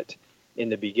 But in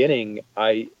the beginning,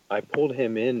 I pulled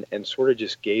him in and sort of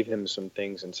just gave him some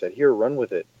things and said, "Here, run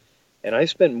with it." And I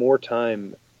spent more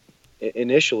time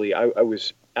initially. I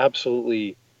was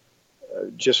absolutely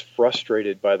just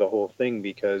frustrated by the whole thing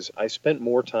because I spent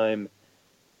more time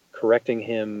correcting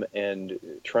him and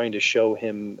trying to show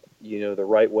him, the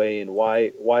right way and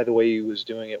why the way he was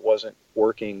doing it wasn't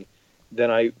working than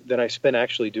I spent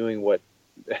actually doing what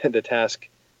the task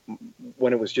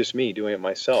when it was just me doing it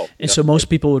myself. And so most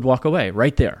people would walk away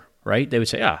right there, right? They would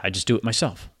say, I just do it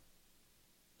myself.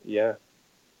 Yeah.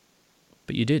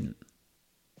 But you didn't.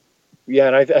 Yeah,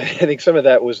 and I think some of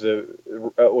that was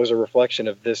a reflection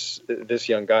of this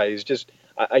young guy.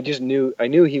 I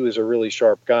knew he was a really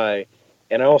sharp guy,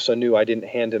 and I also knew I didn't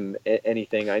hand him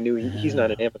anything. I knew he's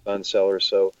not an Amazon seller,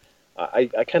 so I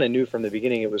kind of knew from the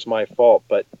beginning it was my fault.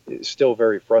 But it's still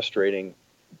very frustrating,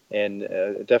 and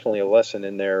definitely a lesson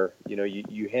in there. You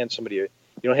don't hand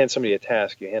somebody a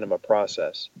task, you hand them a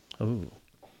process. Oh,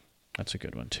 that's a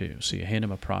good one too. So you hand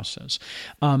them a process.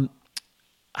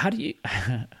 How do you,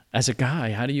 as a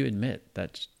guy, how do you admit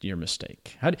that's your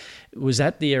mistake? Was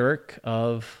that the Eric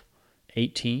of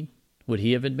 18? Would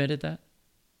he have admitted that?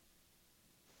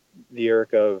 The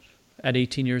Eric of... At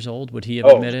 18 years old, would he have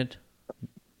admitted?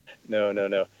 No.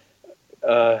 No,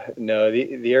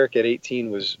 the Eric at 18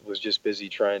 was just busy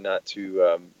trying not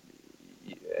to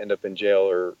end up in jail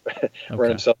or run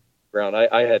himself around.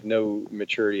 I had no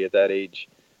maturity at that age.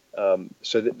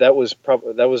 So that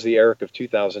was the Eric of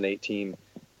 2018.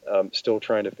 Still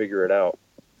trying to figure it out.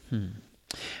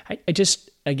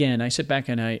 I sit back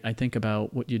and I think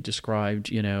about what you described,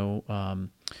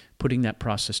 putting that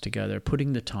process together,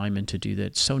 putting the time in to do that.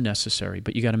 It's so necessary,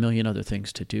 but you got a million other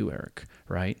things to do, Eric,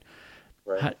 right?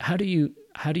 Right. How do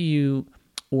you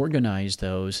organize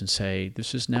those and say,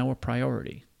 this is now a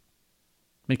priority?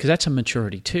 Because that's a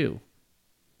maturity too.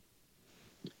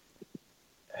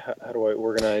 How do I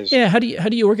organize? Yeah, how do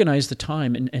you organize the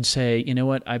time and say, you know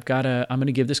what, I'm going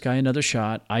to give this guy another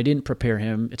shot. I didn't prepare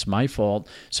him. It's my fault.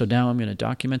 So now I'm going to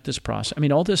document this process. I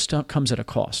mean, all this stuff comes at a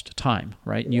cost, time,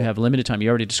 right? And you have limited time. You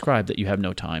already described that you have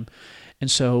no time.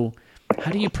 And so how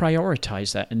do you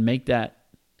prioritize that and make that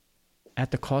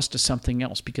at the cost of something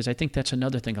else? Because I think that's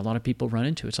another thing a lot of people run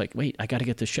into. It's like, wait, I got to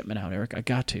get this shipment out, Eric. I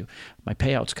got to. My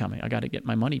payout's coming. I got to get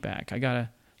my money back. You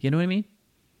know what I mean?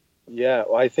 Yeah,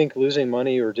 well, I think losing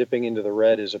money or dipping into the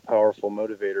red is a powerful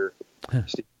motivator,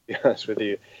 to be honest with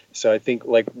you. So I think,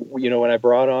 when I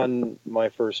brought on my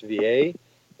first VA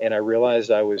and I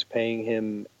realized I was paying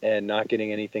him and not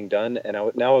getting anything done, and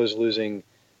now I was losing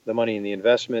the money in the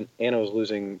investment and I was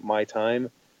losing my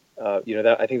time,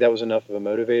 I think that was enough of a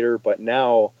motivator. But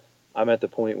now I'm at the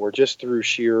point where just through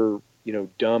sheer,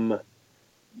 dumb,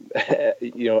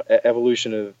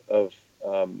 evolution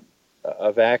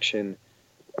of action,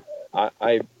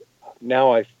 I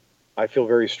feel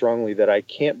very strongly that I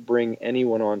can't bring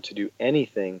anyone on to do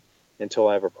anything until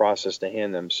I have a process to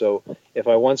hand them. So if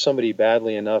I want somebody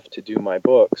badly enough to do my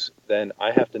books, then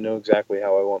I have to know exactly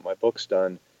how I want my books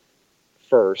done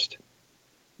first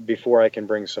before I can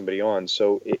bring somebody on.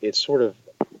 So it sort of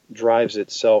drives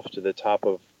itself to the top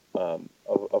of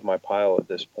my pile at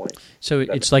this point. So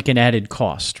it's like an added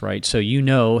cost, right? So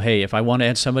hey, if I want to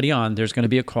add somebody on, there's going to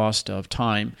be a cost of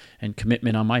time and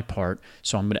commitment on my part.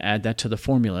 So I'm going to add that to the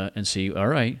formula and see, all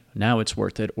right, now it's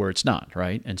worth it or it's not,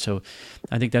 right? And so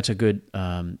I think that's a good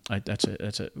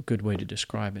that's a good way to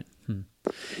describe it.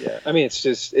 Yeah, I mean,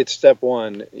 it's step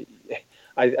one.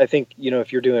 I think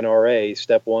if you're doing RA,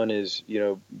 step one is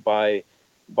buy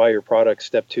your product.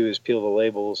 Step two is peel the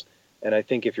labels. And I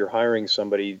think if you're hiring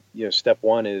somebody, step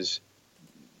one is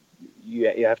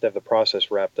you have to have the process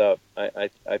wrapped up. I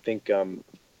think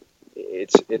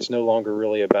it's no longer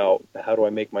really about how do I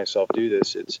make myself do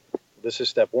this. This is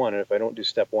step one, and if I don't do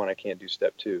step one, I can't do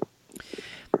step two.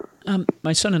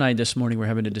 My son and I this morning were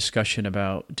having a discussion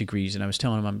about degrees, and I was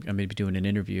telling him I'm going to be doing an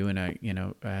interview, and I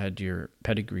had your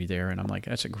pedigree there, and I'm like,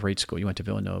 that's a great school. You went to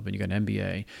Villanova, and you got an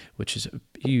MBA, which is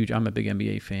huge. I'm a big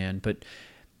MBA fan, but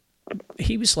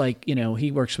he was like,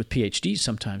 he works with PhDs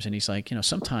sometimes, and he's like,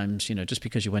 sometimes, just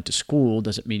because you went to school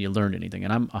doesn't mean you learned anything.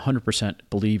 And I'm 100%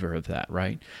 believer of that,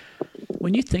 right?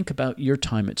 When you think about your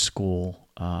time at school,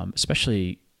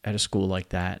 especially at a school like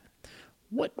that,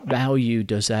 what value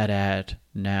does that add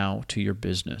now to your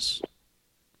business?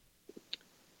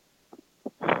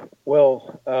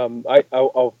 Well,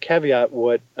 I'll caveat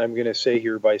what I'm going to say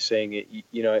here by saying it,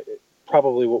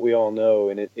 probably what we all know,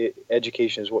 and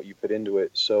education is what you put into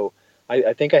it. So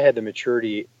I think I had the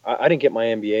maturity. I didn't get my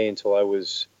MBA until I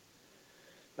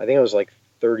think I was like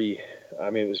 30. I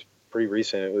mean, it was pretty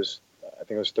recent. I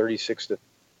think it was 36 to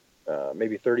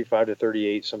maybe 35 to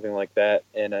 38, something like that.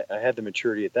 And I had the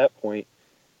maturity at that point.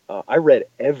 I read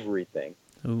everything,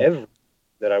 everything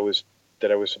that I was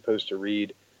supposed to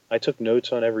read. I took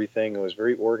notes on everything. I was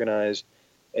very organized.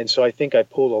 And so I think I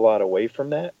pulled a lot away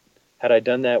from that. Had I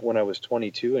done that when I was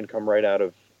 22 and come right out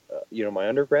of, my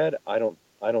undergrad, I don't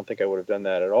think I would have done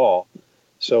that at all.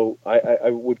 So I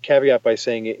would caveat by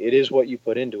saying it is what you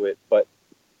put into it. But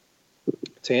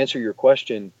to answer your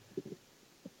question,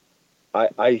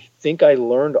 I think I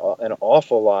learned an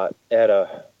awful lot at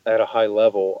a high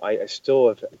level. I still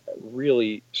have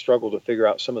really struggled to figure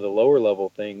out some of the lower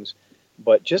level things,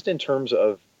 but just in terms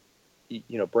of,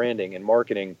 branding and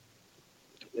marketing,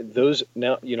 those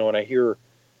now, when I hear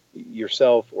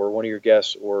yourself or one of your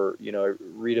guests or,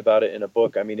 read about it in a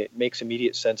book, I mean, it makes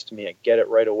immediate sense to me. I get it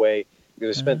right away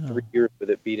because I spent 3 years with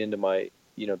it beat into my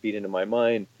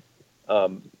mind.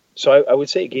 So I would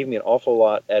say it gave me an awful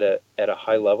lot at a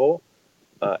high level.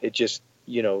 It just,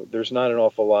 there's not an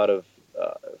awful lot of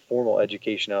formal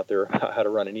education out there how to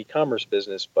run an e-commerce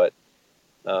business, but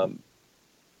I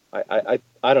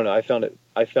don't know.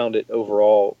 I found it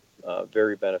overall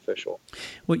very beneficial.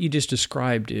 What you just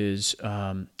described is,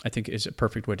 I think, is a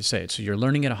perfect way to say it. So you're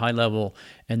learning at a high level,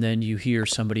 and then you hear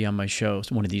somebody on my show,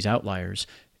 one of these outliers,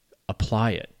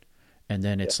 apply it, and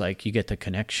then it's like you get the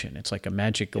connection. It's like a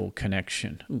magical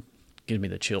connection. Ooh, gives me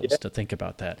the chills to think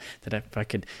about that. That if I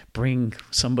could bring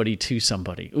somebody to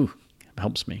somebody, ooh,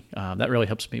 helps me. That really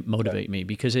helps me motivate me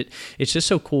because it's just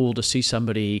so cool to see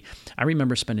somebody. I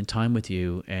remember spending time with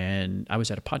you, and I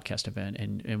was at a podcast event,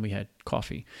 and we had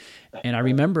coffee, and I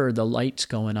remember the lights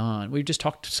going on. We just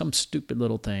talked some stupid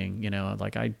little thing,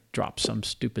 like I dropped some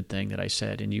stupid thing that I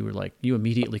said, and you were like, you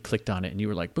immediately clicked on it, and you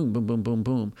were like, boom, boom, boom, boom,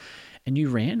 boom. And you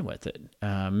ran with it.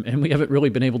 And we haven't really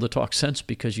been able to talk since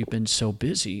because you've been so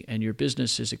busy and your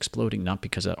business is exploding, not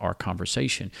because of our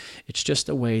conversation. It's just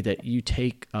the way that you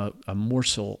take a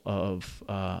morsel of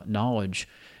knowledge,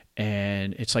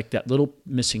 and it's like that little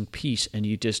missing piece, and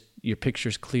your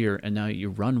picture's clear, and now you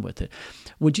run with it.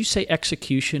 Would you say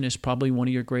execution is probably one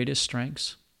of your greatest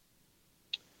strengths?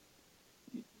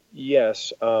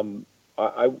 Yes.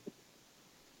 I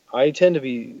tend to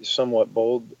be somewhat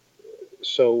bold.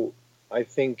 So I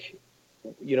think,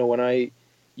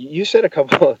 you said a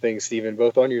couple of things, Stephen,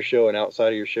 both on your show and outside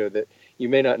of your show that you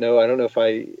may not know. I don't know if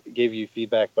I gave you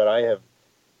feedback, but I have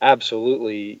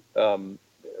absolutely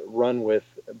run with.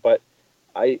 But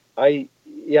I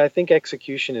think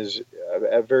execution is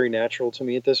very natural to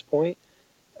me at this point.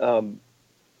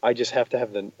 I just have to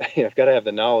have I've got to have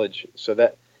the knowledge. So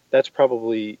that's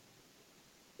probably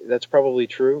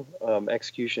true.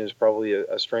 Execution is probably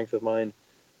a strength of mine.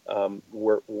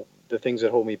 Where the things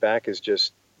that hold me back is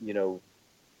just,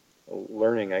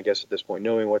 learning, I guess, at this point,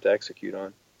 knowing what to execute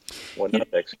on, what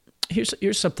not to execute.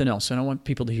 Here's something else, and I want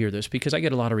people to hear this because I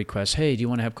get a lot of requests. Hey, do you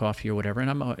want to have coffee or whatever?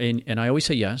 And I always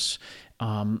say yes,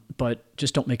 but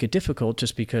just don't make it difficult.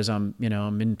 Just because I'm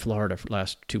in Florida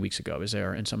last 2 weeks ago, I was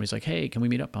there, and somebody's like, hey, can we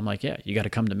meet up? I'm like, yeah, you got to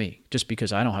come to me. Just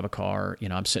because I don't have a car,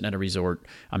 I'm sitting at a resort,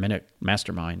 I'm in a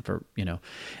mastermind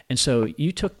and so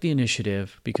you took the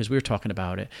initiative because we were talking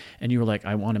about it, and you were like,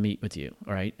 I want to meet with you,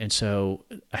 all right? And so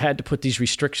I had to put these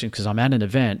restrictions because I'm at an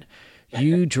event.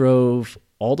 You drove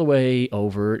all the way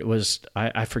over. It was,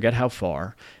 I forget how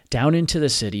far, down into the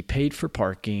city, paid for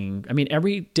parking. I mean,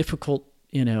 every difficult,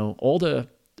 all the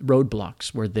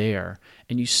roadblocks were there,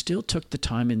 and you still took the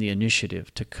time and the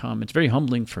initiative to come. It's very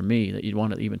humbling for me that you'd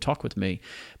want to even talk with me,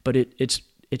 but it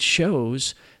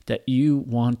shows that you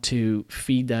want to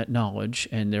feed that knowledge,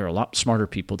 and there are a lot smarter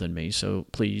people than me, so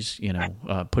please,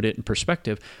 put it in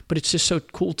perspective. But it's just so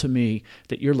cool to me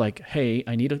that you're like, hey,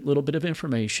 I need a little bit of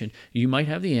information. You might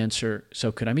have the answer,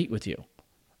 so could I meet with you?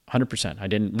 100%. I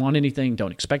didn't want anything,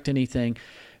 don't expect anything.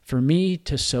 For me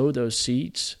to sow those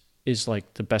seeds is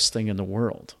like the best thing in the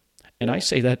world. And I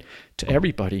say that to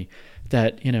everybody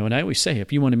that, and I always say,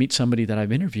 if you want to meet somebody that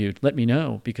I've interviewed, let me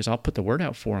know because I'll put the word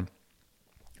out for them.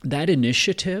 That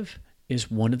initiative is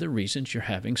one of the reasons you're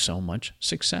having so much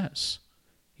success.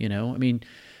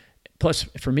 Plus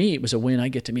for me, it was a win. I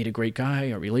get to meet a great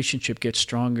guy. Our relationship gets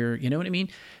stronger. You know what I mean?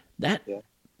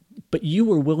 But you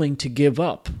were willing to give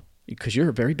up because you're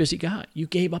a very busy guy. You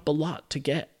gave up a lot to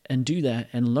get and do that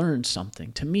and learn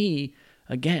something. To me,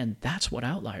 again, that's what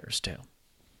outliers do.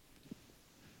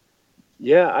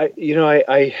 Yeah. I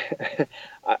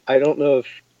don't know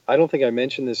I don't think I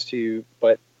mentioned this to you,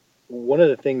 but one of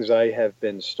the things I have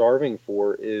been starving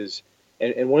for is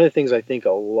And one of the things I think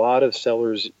a lot of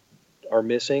sellers are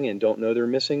missing and don't know they're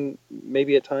missing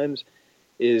maybe at times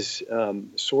is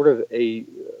sort of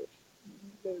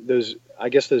those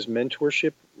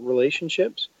mentorship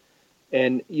relationships.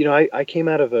 And, I came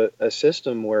out of a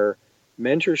system where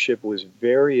mentorship was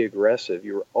very aggressive.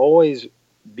 You were always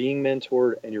being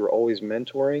mentored and you were always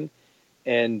mentoring.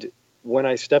 And when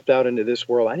I stepped out into this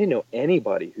world, I didn't know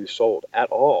anybody who sold at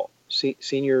all,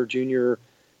 senior, junior,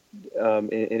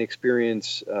 in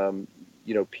experience,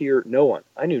 peer, no one.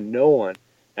 I knew no one.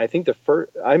 I think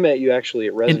I met you actually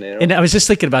at Resonate. And I was just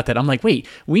thinking about that. I'm like, wait,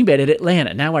 we met at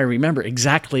Atlanta. Now I remember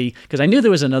exactly, because I knew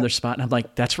there was another spot. And I'm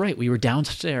like, that's right. We were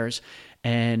downstairs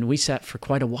and we sat for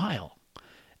quite a while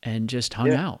and just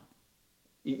hung out.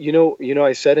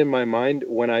 I said in my mind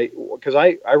because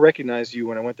I recognized you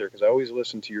when I went there, because I always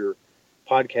listened to your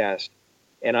podcast.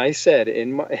 And I said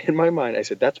in my mind, I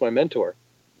said, that's my mentor.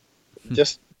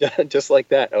 Just like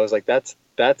that. I was like, that's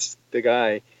the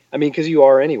guy. I mean, because you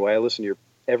are anyway. I listen to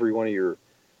every one of your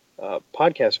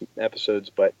podcast episodes.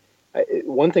 But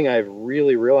one thing I've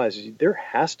really realized is there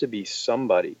has to be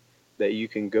somebody that you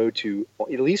can go to,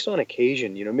 at least on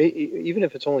occasion, even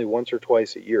if it's only once or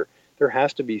twice a year. There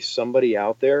has to be somebody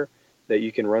out there that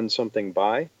you can run something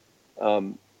by.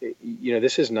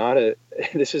 This is not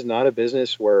a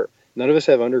business where none of us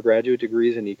have undergraduate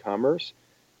degrees in e-commerce.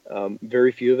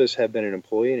 Very few of us have been an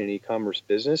employee in an e-commerce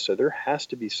business. So there has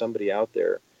to be somebody out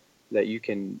there that you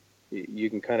can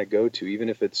kind of go to, even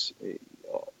if it's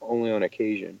only on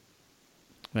occasion.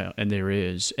 Well, and there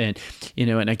is, and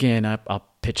and again, I'll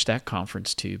pitch that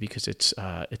conference too, because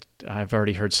I've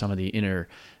already heard some of the inner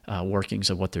workings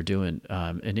of what they're doing,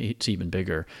 and it's even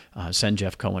bigger. Send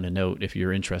Jeff Cohen a note if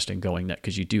you're interested in going, that,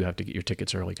 because you do have to get your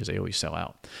tickets early because they always sell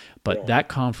out. But that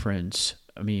conference,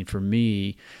 I mean, for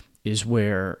me, is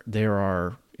where there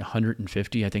are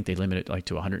 150. I think they limit it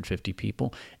to 150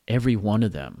 people. Every one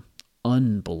of them,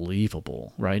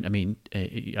 unbelievable, right? I mean,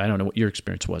 I don't know what your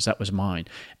experience was. That was mine.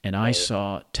 And I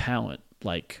saw talent,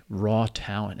 like raw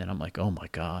talent. And I'm like, oh my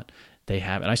God, they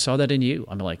have it. And I saw that in you.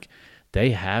 I'm like,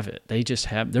 they have it.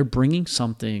 They're bringing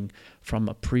something from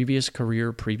a previous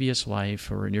career, previous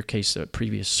life, or in your case, a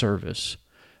previous service.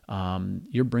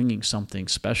 You're bringing something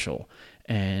special.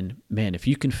 And man, if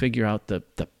you can figure out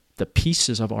the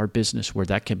pieces of our business where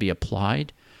that can be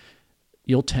applied,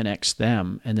 you'll 10x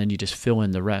them, and then you just fill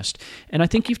in the rest. And I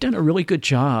think you've done a really good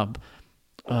job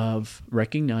of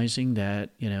recognizing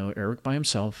that, Eric by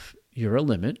himself, you're a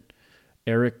limit.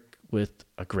 Eric with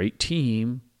a great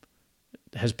team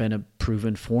has been a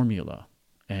proven formula,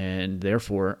 and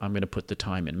therefore I'm going to put the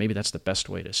time in. Maybe that's the best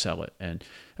way to sell it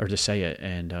or to say it.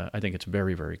 And I think it's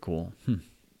very, very cool.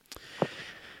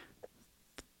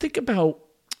 Think about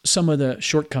some of the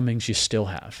shortcomings you still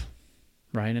have.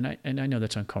 Right, and I know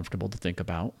that's uncomfortable to think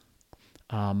about.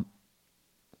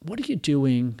 What are you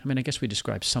doing? I mean, I guess we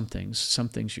described some things. Some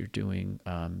things you're doing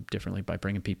differently by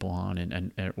bringing people on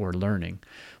and or learning.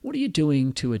 What are you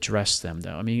doing to address them,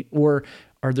 though? I mean, or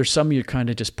are there some you're kind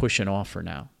of just pushing off for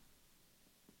now?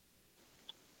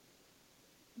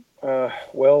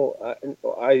 Well,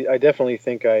 I definitely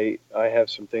think I have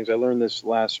some things. I learned this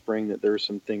last spring that there are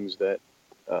some things that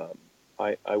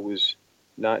I was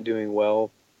not doing well,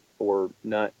 or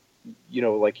not,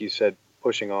 like you said,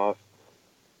 pushing off.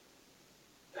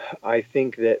 I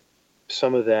think that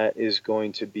some of that is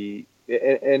going to be,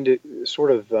 and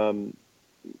sort of,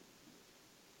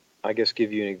 I guess,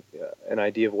 give you an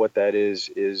idea of what that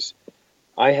is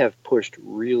I have pushed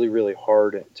really, really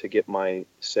hard to get my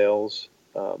sales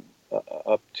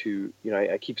up to,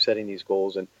 I keep setting these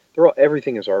goals, and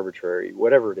everything is arbitrary.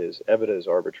 Whatever it is, EBITDA is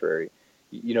arbitrary.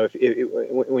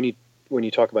 When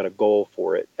you talk about a goal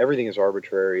for it, everything is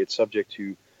arbitrary. It's subject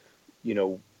to,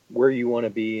 where you want to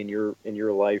be in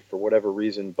your life for whatever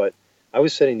reason. But I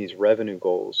was setting these revenue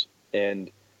goals, and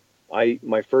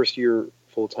my first year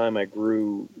full time, I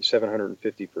grew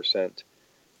 750%.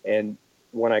 And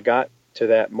when I got to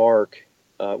that mark,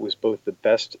 it was both the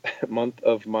best month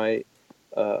of my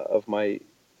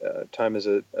time as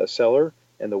a seller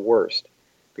and the worst.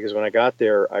 Because when I got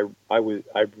there, I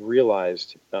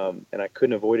realized, and I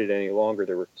couldn't avoid it any longer,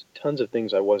 there were tons of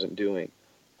things I wasn't doing.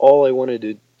 All I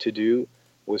wanted to do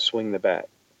was swing the bat.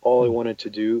 All I wanted to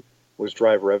do was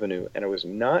drive revenue, and I was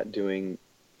not doing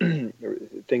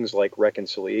things like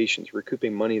reconciliations,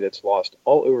 recouping money that's lost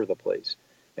all over the place.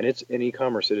 And it's in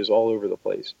e-commerce, it is all over the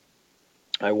place.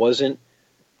 I wasn't.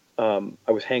 I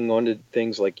was hanging on to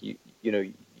things like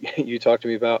you talked to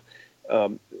me about.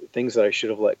 Things that I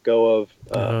should have let go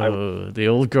of. The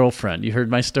old girlfriend. You heard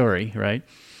my story, right?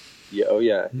 Yeah. Oh,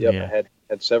 yeah. Yep. Yeah. I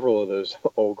had several of those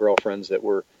old girlfriends that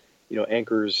were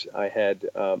anchors. I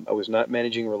was not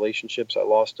managing relationships. I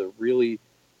lost a really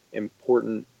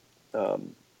important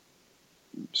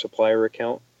supplier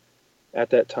account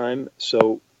at that time.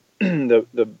 So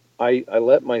I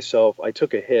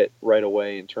took a hit right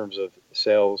away in terms of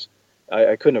sales.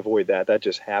 I couldn't avoid that. That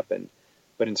just happened.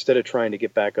 But instead of trying to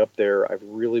get back up there, I've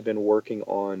really been working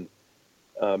on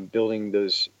building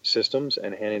those systems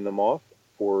and handing them off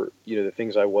for the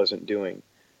things I wasn't doing.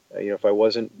 If I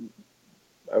wasn't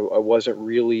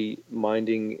really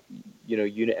minding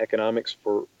unit economics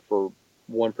for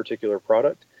one particular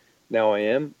product. Now I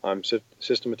am. I'm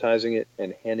systematizing it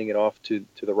and handing it off to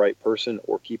the right person,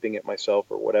 or keeping it myself,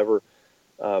 or whatever.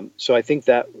 So I think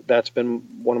that's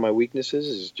been one of my weaknesses,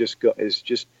 is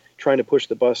just trying to push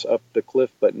the bus up the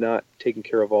cliff, but not taking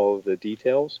care of all of the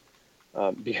details.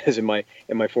 Because in my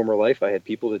former life, I had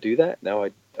people to do that. Now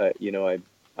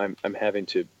I'm having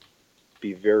to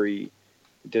be very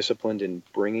disciplined in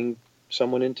bringing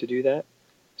someone in to do that.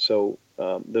 So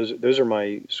those are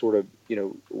my sort of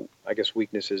I guess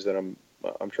weaknesses that I'm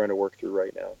trying to work through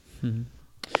right now.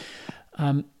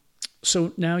 Mm-hmm.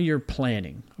 So now you're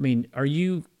planning. I mean,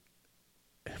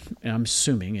 and I'm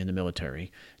assuming in the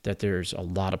military that there's a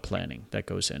lot of planning that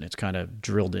goes in. It's kind of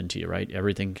drilled into you, right?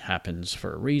 Everything happens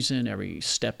for a reason. Every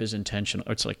step is intentional.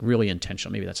 It's like really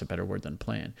intentional. Maybe that's a better word than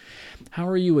plan. How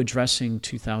are you addressing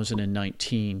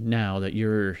 2019 now that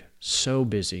you're so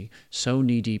busy, so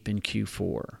knee-deep in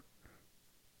Q4?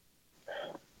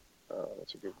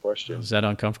 That's a good question. Is that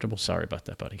uncomfortable? Sorry about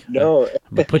that, buddy. No. I'm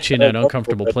going to put you in an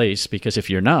uncomfortable place, because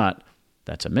if you're not,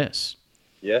 that's a miss.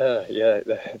 Yeah,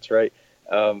 that's right.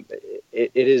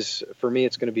 It is, for me,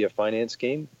 it's going to be a finance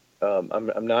game.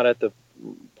 I'm not at the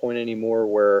point anymore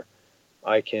where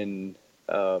I can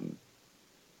finance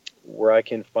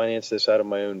this out of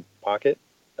my own pocket.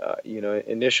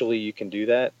 Initially you can do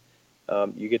that.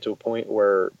 You get to a point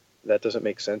where that doesn't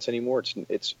make sense anymore.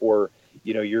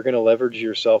 You're going to leverage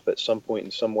yourself at some point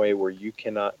in some way where you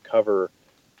cannot cover.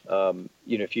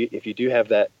 If you do have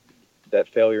that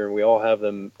failure, and we all have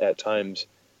them at times.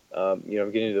 I'm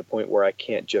getting to the point where I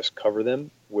can't just cover them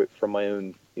from my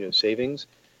own, savings.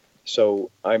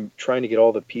 So I'm trying to get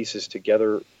all the pieces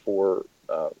together for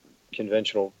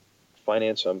conventional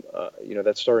finance.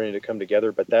 That's starting to come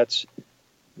together, but that's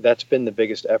been the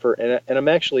biggest effort, and I'm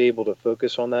actually able to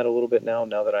focus on that a little bit now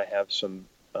that I have some,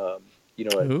 a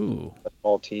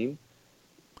small team.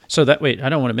 So I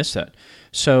don't want to miss that.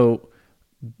 So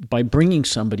by bringing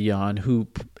somebody on who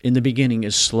in the beginning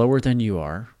is slower than you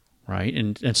are, right?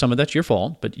 And some of that's your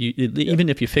fault, but even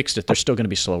if you fixed it, they're still going to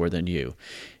be slower than you.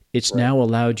 It's now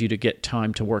allowed you to get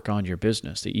time to work on your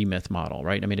business, the E-Myth model,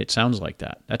 right? I mean, it sounds like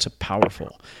that. That's a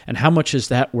powerful. And how much is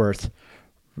that worth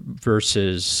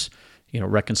versus,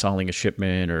 reconciling a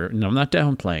shipment? No, I'm not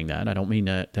downplaying that. I don't mean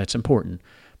that that's important.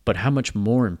 But how much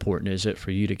more important is it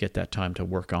for you to get that time to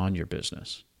work on your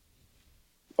business?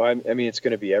 I mean, it's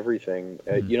going to be everything.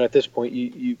 At this point,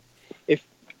 if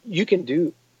you can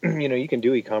do, you can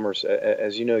do e-commerce,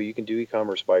 as you can do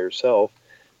e-commerce by yourself,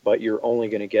 but you're only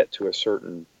going to get to a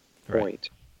certain point.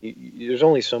 There's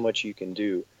only so much you can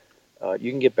do.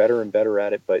 You can get better and better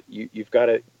at it, but you've got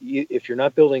to. If you're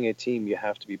not building a team, you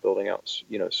have to be building out,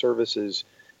 services,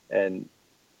 and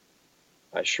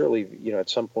I surely, at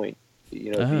some point,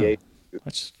 VA.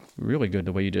 That's really good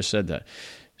the way you just said that.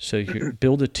 So you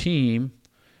build a team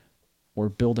or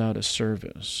build out a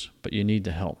service, but you need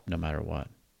the help no matter what.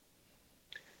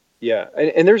 Yeah,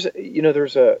 and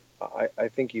I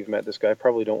think you've met this guy. I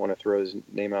probably don't want to throw his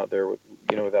name out there,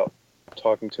 without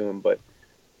talking to him. But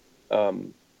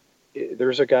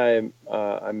there's a guy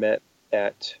I met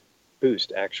at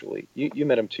Boost. Actually, you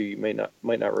met him too. You might not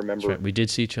remember. That's right. We did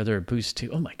see each other at Boost too.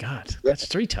 Oh my God, that's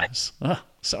 3 times. Oh,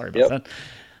 sorry about that.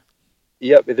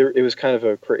 Yep, it was kind of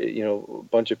a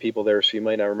bunch of people there, so you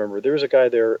might not remember. There was a guy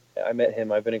there. I met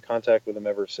him. I've been in contact with him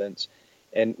ever since.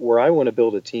 And where I want to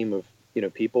build a team of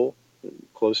people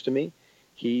close to me,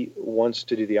 he wants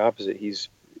to do the opposite. He's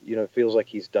feels like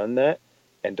he's done that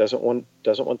and doesn't want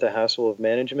the hassle of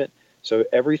management. So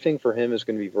everything for him is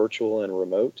going to be virtual and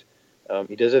remote.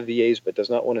 He does have VAs, but does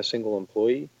not want a single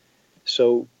employee.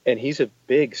 So, and he's a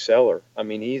big seller. I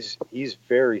mean, he's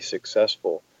very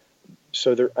successful.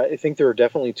 So I think there are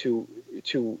definitely two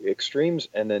extremes,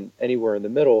 and then anywhere in the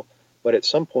middle. But at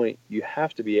some point, you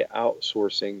have to be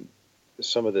outsourcing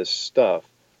some of this stuff,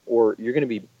 or you're going to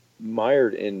be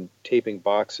mired in taping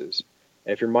boxes.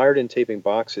 And if you're mired in taping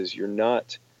boxes, you're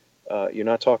not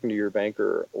talking to your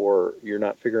banker, or you're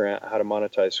not figuring out how to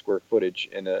monetize square footage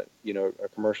in a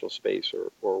commercial space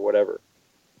or whatever.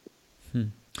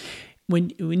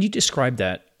 When you describe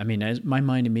that, I mean, my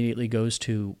mind immediately goes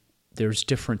to there's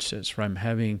differences from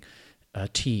having a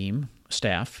team,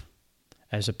 staff,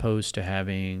 as opposed to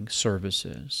having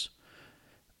services.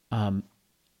 Can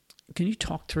you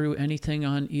talk through anything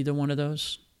on either one of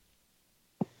those?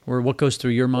 Or what goes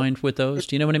through your mind with those?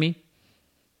 Do you know what I mean?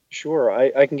 Sure,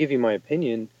 I can give you my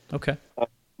opinion. Okay.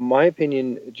 My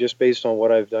opinion, just based on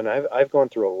what I've done, I've gone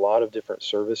through a lot of different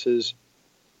services.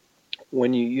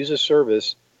 When you use a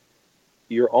service,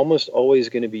 you're almost always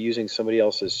going to be using somebody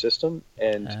else's system,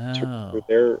 and to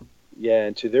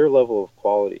their level of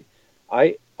quality.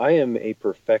 I am a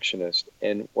perfectionist,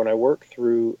 and when I work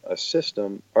through a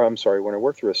system, or I'm sorry, when I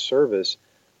work through a service,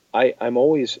 I'm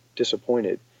always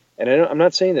disappointed. And I'm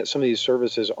not saying that some of these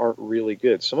services aren't really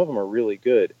good. Some of them are really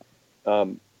good,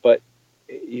 but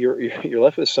you're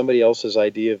left with somebody else's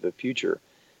idea of the future.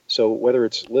 So whether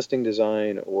it's listing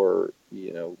design or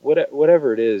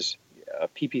whatever it is,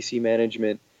 PPC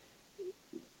management,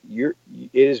 it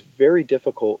is very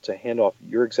difficult to hand off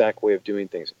your exact way of doing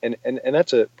things. And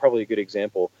that's probably a good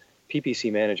example.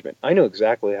 PPC management. I know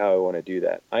exactly how I want to do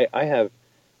that. I have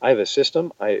a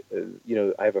system. I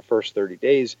have a first 30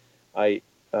 days. I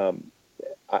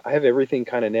have everything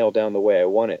kind of nailed down the way I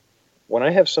want it. When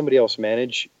I have somebody else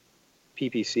manage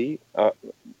PPC, let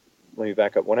me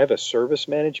back up. When I have a service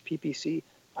manage PPC,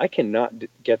 I cannot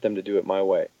get them to do it my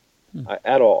way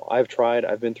at all. I've tried.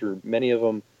 I've been through many of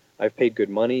them. I've paid good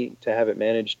money to have it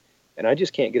managed, and I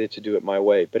just can't get it to do it my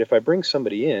way. But if I bring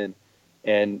somebody in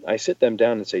and I sit them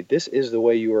down and say, this is the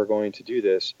way you are going to do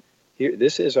this, here,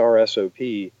 this is our SOP,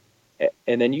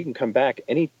 and then you can come back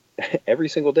every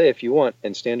single day if you want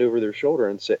and stand over their shoulder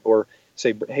and say,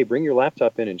 hey, bring your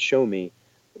laptop in and show me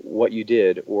what you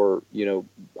did, or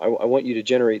I want you to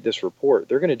generate this report.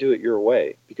 They're going to do it your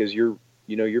way because you're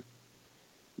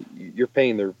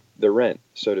paying their rent,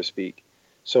 so to speak.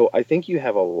 So I think you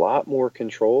have a lot more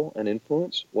control and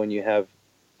influence when you have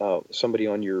somebody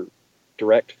on your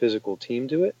direct physical team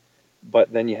do it,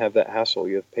 but then you have that hassle.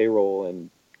 You have payroll and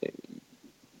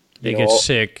they get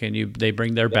sick and they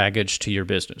bring their baggage to your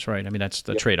business, right? I mean, that's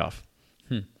the trade-off.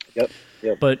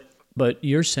 Yep. But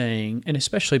you're saying, and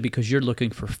especially because you're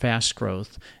looking for fast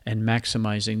growth and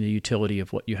maximizing the utility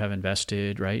of what you have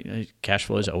invested, right? Cash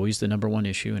flow is always the number one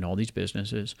issue in all these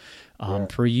businesses.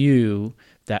 For you,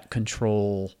 that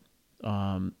control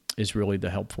is really the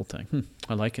helpful thing.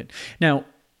 I like it. Now,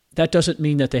 that doesn't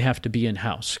mean that they have to be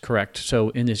in-house, correct? So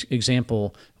in this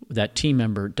example, that team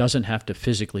member doesn't have to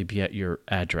physically be at your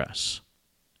address,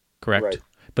 correct? Right.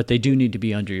 But they do need to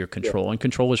be under your control, and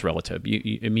control is relative,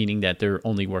 meaning that they're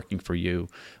only working for you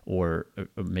or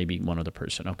maybe one other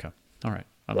person. Okay. All right.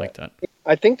 I like that.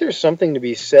 I think there's something to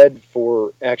be said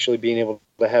for actually being able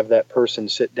to have that person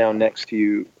sit down next to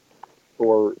you,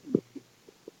 or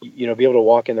be able to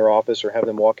walk in their office or have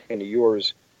them walk into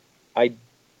yours. I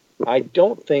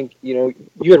don't think, you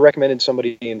had recommended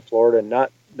somebody in Florida,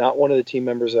 not one of the team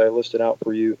members that I listed out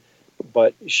for you,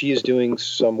 but she is doing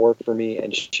some work for me,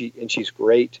 and she's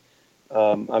great.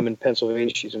 I'm in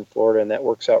Pennsylvania, she's in Florida, and that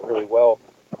works out really well.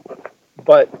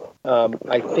 But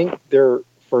I think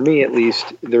for me at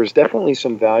least, there's definitely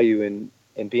some value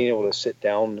in being able to sit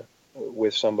down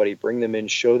with somebody, bring them in,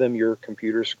 show them your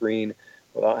computer screen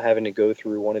without having to go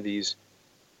through one of these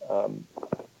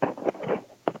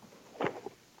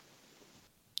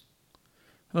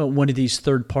one of these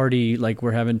third-party, like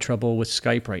we're having trouble with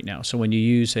Skype right now. So when you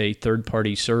use a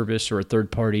third-party service or a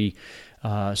third-party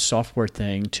software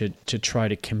thing to try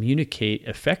to communicate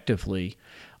effectively,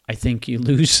 I think you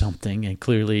lose something. And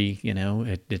clearly,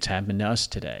 it's happened to us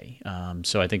today.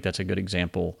 So I think that's a good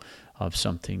example of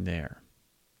something there.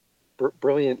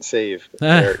 Brilliant save.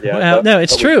 No,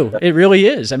 it's true. It really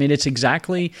is. I mean, it's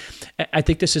exactly. I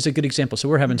think this is a good example. So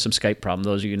we're having some Skype problem.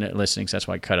 Those of you listening, so that's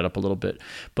why I cut it up a little bit.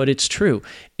 But it's true.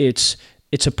 It's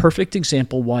a perfect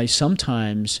example why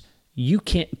sometimes you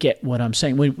can't get what I'm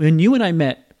saying. When you and I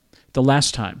met the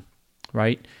last time,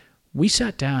 right? We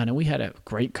sat down and we had a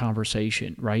great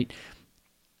conversation, right?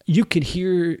 You could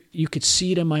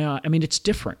see it in my eye. I mean, it's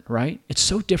different, right? It's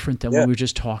so different than when we were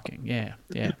just talking. Yeah.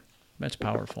 That's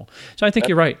powerful. So I think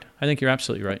you're right. I think you're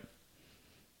absolutely right.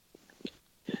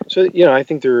 So, I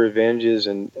think there are advantages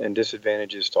and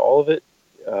disadvantages to all of it.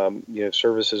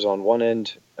 Services on one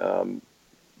end,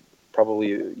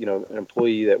 probably, an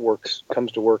employee that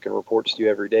comes to work and reports to you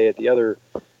every day at the other,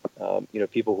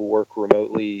 people who work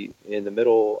remotely in the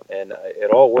middle, and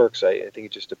it all works. I think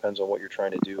it just depends on what you're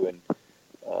trying to do and,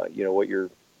 what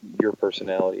your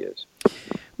personality is.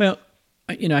 Well,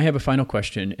 I have a final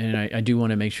question, and I do want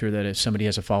to make sure that if somebody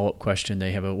has a follow-up question,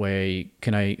 they have a way.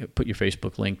 Can I put your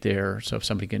Facebook link there so if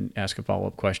somebody can ask a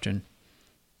follow-up question?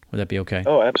 Would that be okay?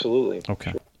 Oh, absolutely.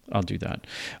 Okay, sure. I'll do that.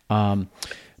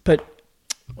 But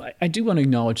I do want to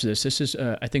acknowledge this. This is,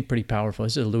 I think, pretty powerful.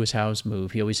 This is a Lewis Howes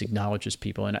move. He always acknowledges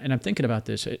people, and I'm thinking about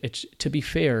this. It's to be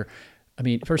fair. I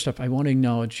mean, first off, I want to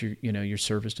acknowledge your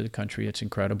service to the country. It's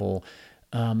incredible.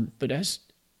 But as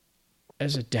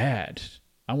a dad,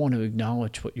 I want to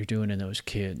acknowledge what you're doing in those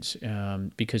kids,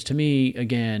 because to me,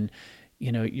 again,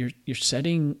 you're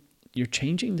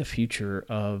changing the future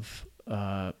of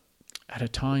at a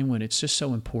time when it's just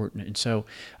so important, and so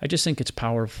I just think it's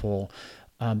powerful.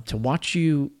 To watch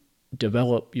you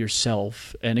develop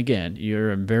yourself, and again,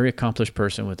 you're a very accomplished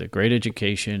person with a great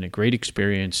education, a great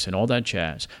experience, and all that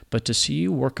jazz, but to see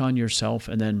you work on yourself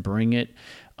and then bring it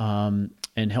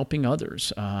and helping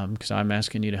others, because I'm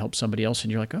asking you to help somebody else,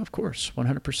 and you're like, oh, of course,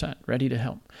 100%, ready to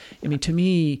help. I mean, to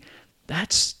me,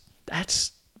 that's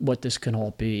what this can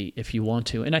all be if you want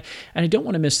to. And I don't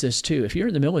want to miss this too. If you're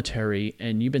in the military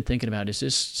and you've been thinking about, is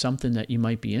this something that you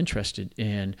might be interested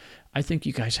in? I think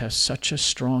you guys have such a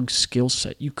strong skill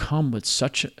set. You come with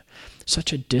such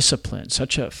a discipline,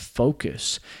 such a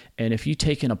focus. And if you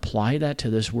take and apply that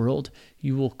to this world,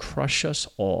 you will crush us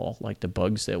all like the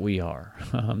bugs that we are.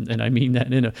 And I mean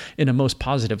that in a most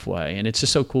positive way. And it's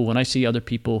just so cool when I see other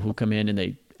people who come in and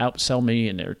they outsell me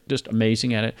and they're just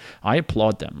amazing at it. I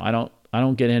applaud them. I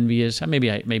don't get envious.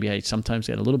 Maybe I sometimes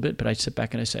get a little bit, but I sit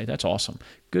back and I say, that's awesome.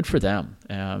 Good for them.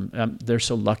 They're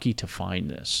so lucky to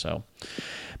find this. So,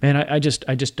 man, I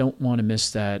just don't want to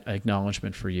miss that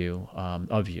acknowledgement for you,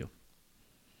 of you.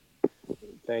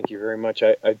 Thank you very much.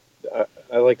 I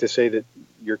like to say that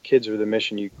your kids are the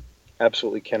mission. You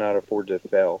absolutely cannot afford to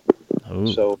fail. Oh,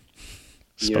 so,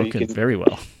 spoken very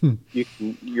well.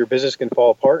 Your business can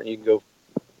fall apart and you can go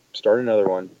start another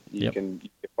one. You Yep. can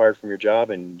get fired from your job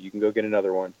and you can go get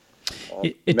another one.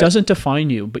 It doesn't define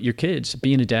you, but your kids,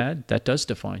 being a dad, that does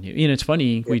define you. It's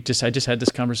funny. I just had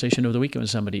this conversation over the weekend with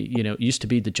somebody. It used to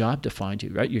be the job defined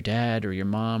you, right? Your dad or your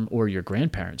mom or your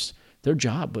grandparents, their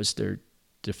job was their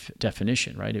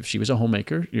definition, right? If she was a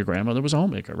homemaker, your grandmother was a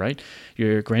homemaker, right?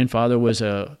 Your grandfather was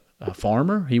a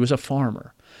farmer. He was a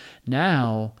farmer.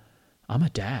 Now, I'm a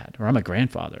dad or I'm a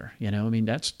grandfather.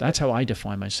 That's how I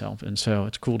define myself. And so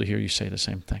it's cool to hear you say the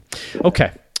same thing.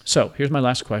 Okay. So here's my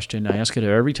last question. I ask it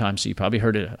every time. So you probably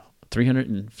heard it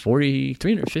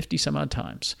 350 some odd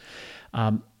times.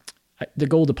 The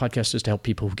goal of the podcast is to help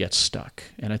people who get stuck.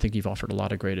 And I think you've offered a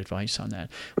lot of great advice on that.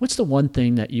 What's the one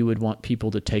thing that you would want people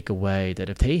to take away that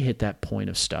if they hit that point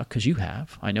of stuck, because you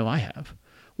have, I know I have,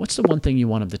 what's the one thing you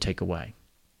want them to take away?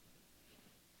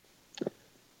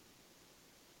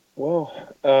 Well,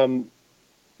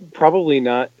 probably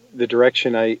not the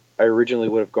direction I originally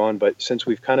would have gone, but since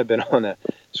we've kind of been on a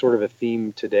sort of a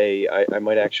theme today, I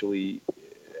might actually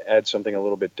add something a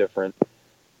little bit different.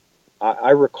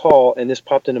 I recall, and this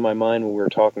popped into my mind when we were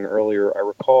talking earlier, I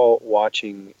recall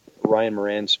watching Ryan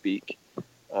Moran speak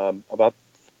about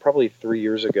probably 3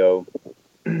 years ago,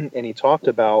 and he talked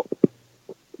about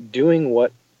doing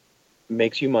what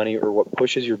makes you money or what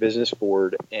pushes your business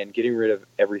forward and getting rid of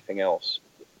everything else.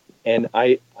 And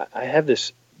I have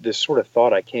this sort of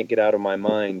thought I can't get out of my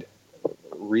mind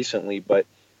recently, but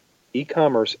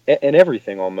e-commerce and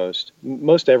everything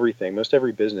most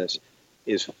every business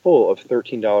is full of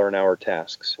 $13 an hour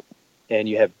tasks. And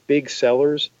you have big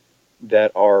sellers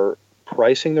that are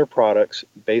pricing their products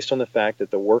based on the fact that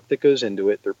the work that goes into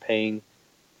it, they're paying,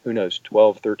 who knows,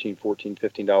 $12, $13, $14,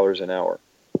 $15 an hour.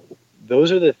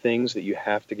 Those are the things that you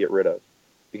have to get rid of.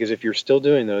 Because if you're still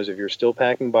doing those, if you're still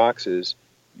packing boxes,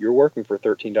 you're working for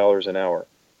 $13 an hour.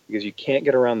 Because you can't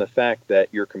get around the fact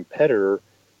that your competitor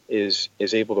is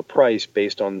able to price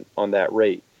based on that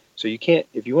rate. So you can't,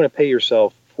 if you want to pay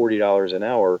yourself $40 an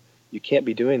hour, you can't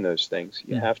be doing those things.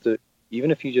 You have to,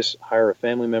 even if you just hire a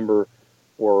family member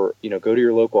or, go to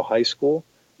your local high school,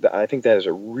 I think that is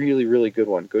a really, really good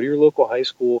one. Go to your local high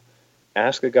school,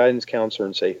 ask a guidance counselor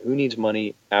and say, who needs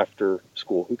money after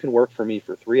school? Who can work for me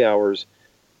for 3 hours,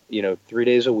 3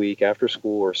 days a week after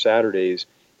school or Saturdays?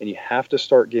 And you have to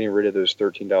start getting rid of those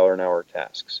 $13 an hour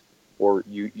tasks or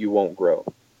you won't grow.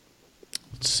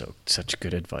 Such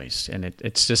good advice. And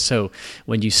it's just so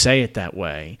when you say it that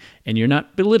way and you're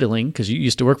not belittling because you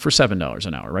used to work for $7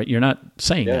 an hour, right? You're not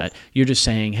saying that. You're just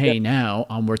saying, hey, now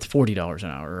I'm worth $40 an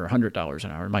hour or $100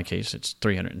 an hour. In my case, it's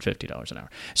 $350 an hour.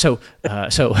 So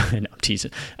and I'm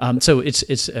teasing. So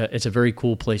it's a very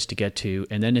cool place to get to.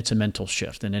 And then it's a mental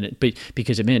shift. And then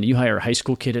because you hire a high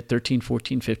school kid at $13,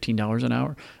 $14, $15 an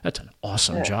hour. That's an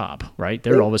awesome job, right?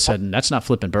 They're all of a sudden, that's not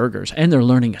flipping burgers and they're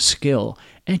learning a skill.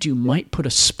 And you might put a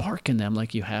spark in them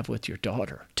like you have with your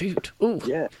daughter. Dude,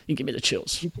 you give me the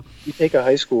chills. You take a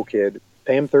high school kid,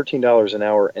 pay them $13 an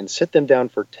hour, and sit them down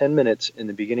for 10 minutes in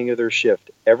the beginning of their shift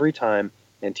every time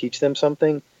and teach them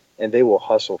something, and they will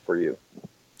hustle for you.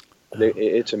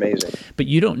 It's amazing. But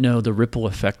you don't know the ripple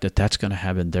effect that that's going to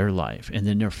have in their life and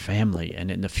in their family and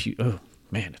in the future. Oh,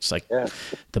 man, it's like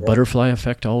the butterfly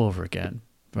effect all over again.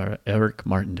 Eric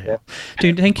Martindale. Yeah.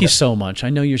 Dude, thank you so much. I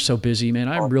know you're so busy, man.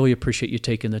 I really appreciate you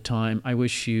taking the time. I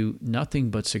wish you nothing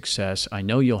but success. I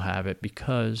know you'll have it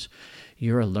because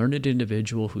you're a learned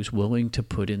individual who's willing to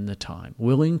put in the time,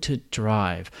 willing to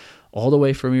drive all the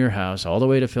way from your house, all the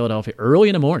way to Philadelphia, early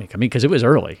in the morning. I mean, because it was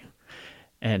early.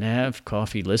 And have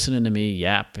coffee, listening to me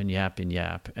yap and yap and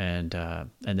yap, and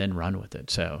then run with it.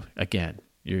 So, again,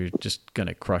 you're just going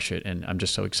to crush it, and I'm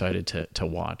just so excited to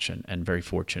watch and very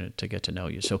fortunate to get to know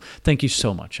you. So thank you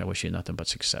so much. I wish you nothing but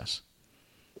success.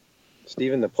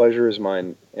 Stephen, the pleasure is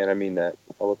mine, and I mean that.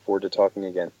 I look forward to talking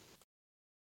again.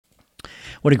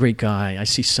 What a great guy. I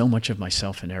see so much of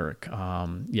myself in Eric,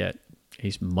 yet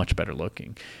he's much better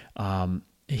looking.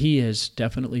 He has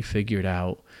definitely figured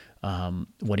out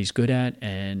what he's good at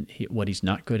and what he's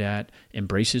not good at,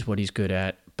 embraces what he's good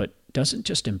at, but doesn't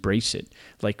just embrace it,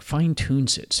 like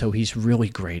fine-tunes it so he's really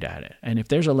great at it. And if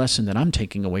there's a lesson that I'm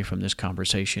taking away from this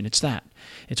conversation, it's that.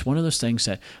 It's one of those things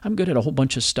that I'm good at a whole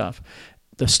bunch of stuff.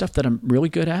 The stuff that I'm really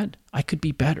good at, I could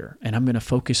be better, and I'm going to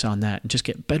focus on that and just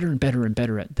get better and better and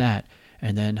better at that,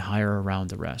 and then hire around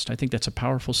the rest. I think that's a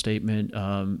powerful statement,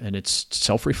 and it's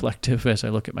self-reflective as I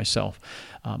look at myself.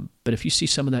 But if you see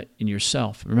some of that in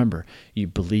yourself, remember, you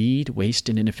bleed waste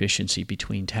and inefficiency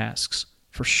between tasks,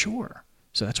 for sure.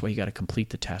 So that's why you got to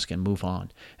complete the task and move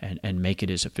on and make it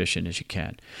as efficient as you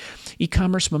can.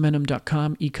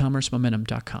 ecommercemomentum.com,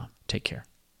 ecommercemomentum.com. Take care.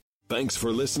 Thanks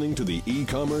for listening to the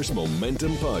E-Commerce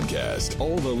Momentum Podcast.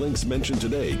 All the links mentioned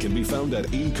today can be found at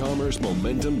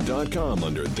ecommercemomentum.com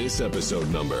under this episode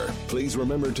number. Please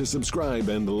remember to subscribe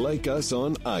and like us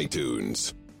on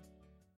iTunes.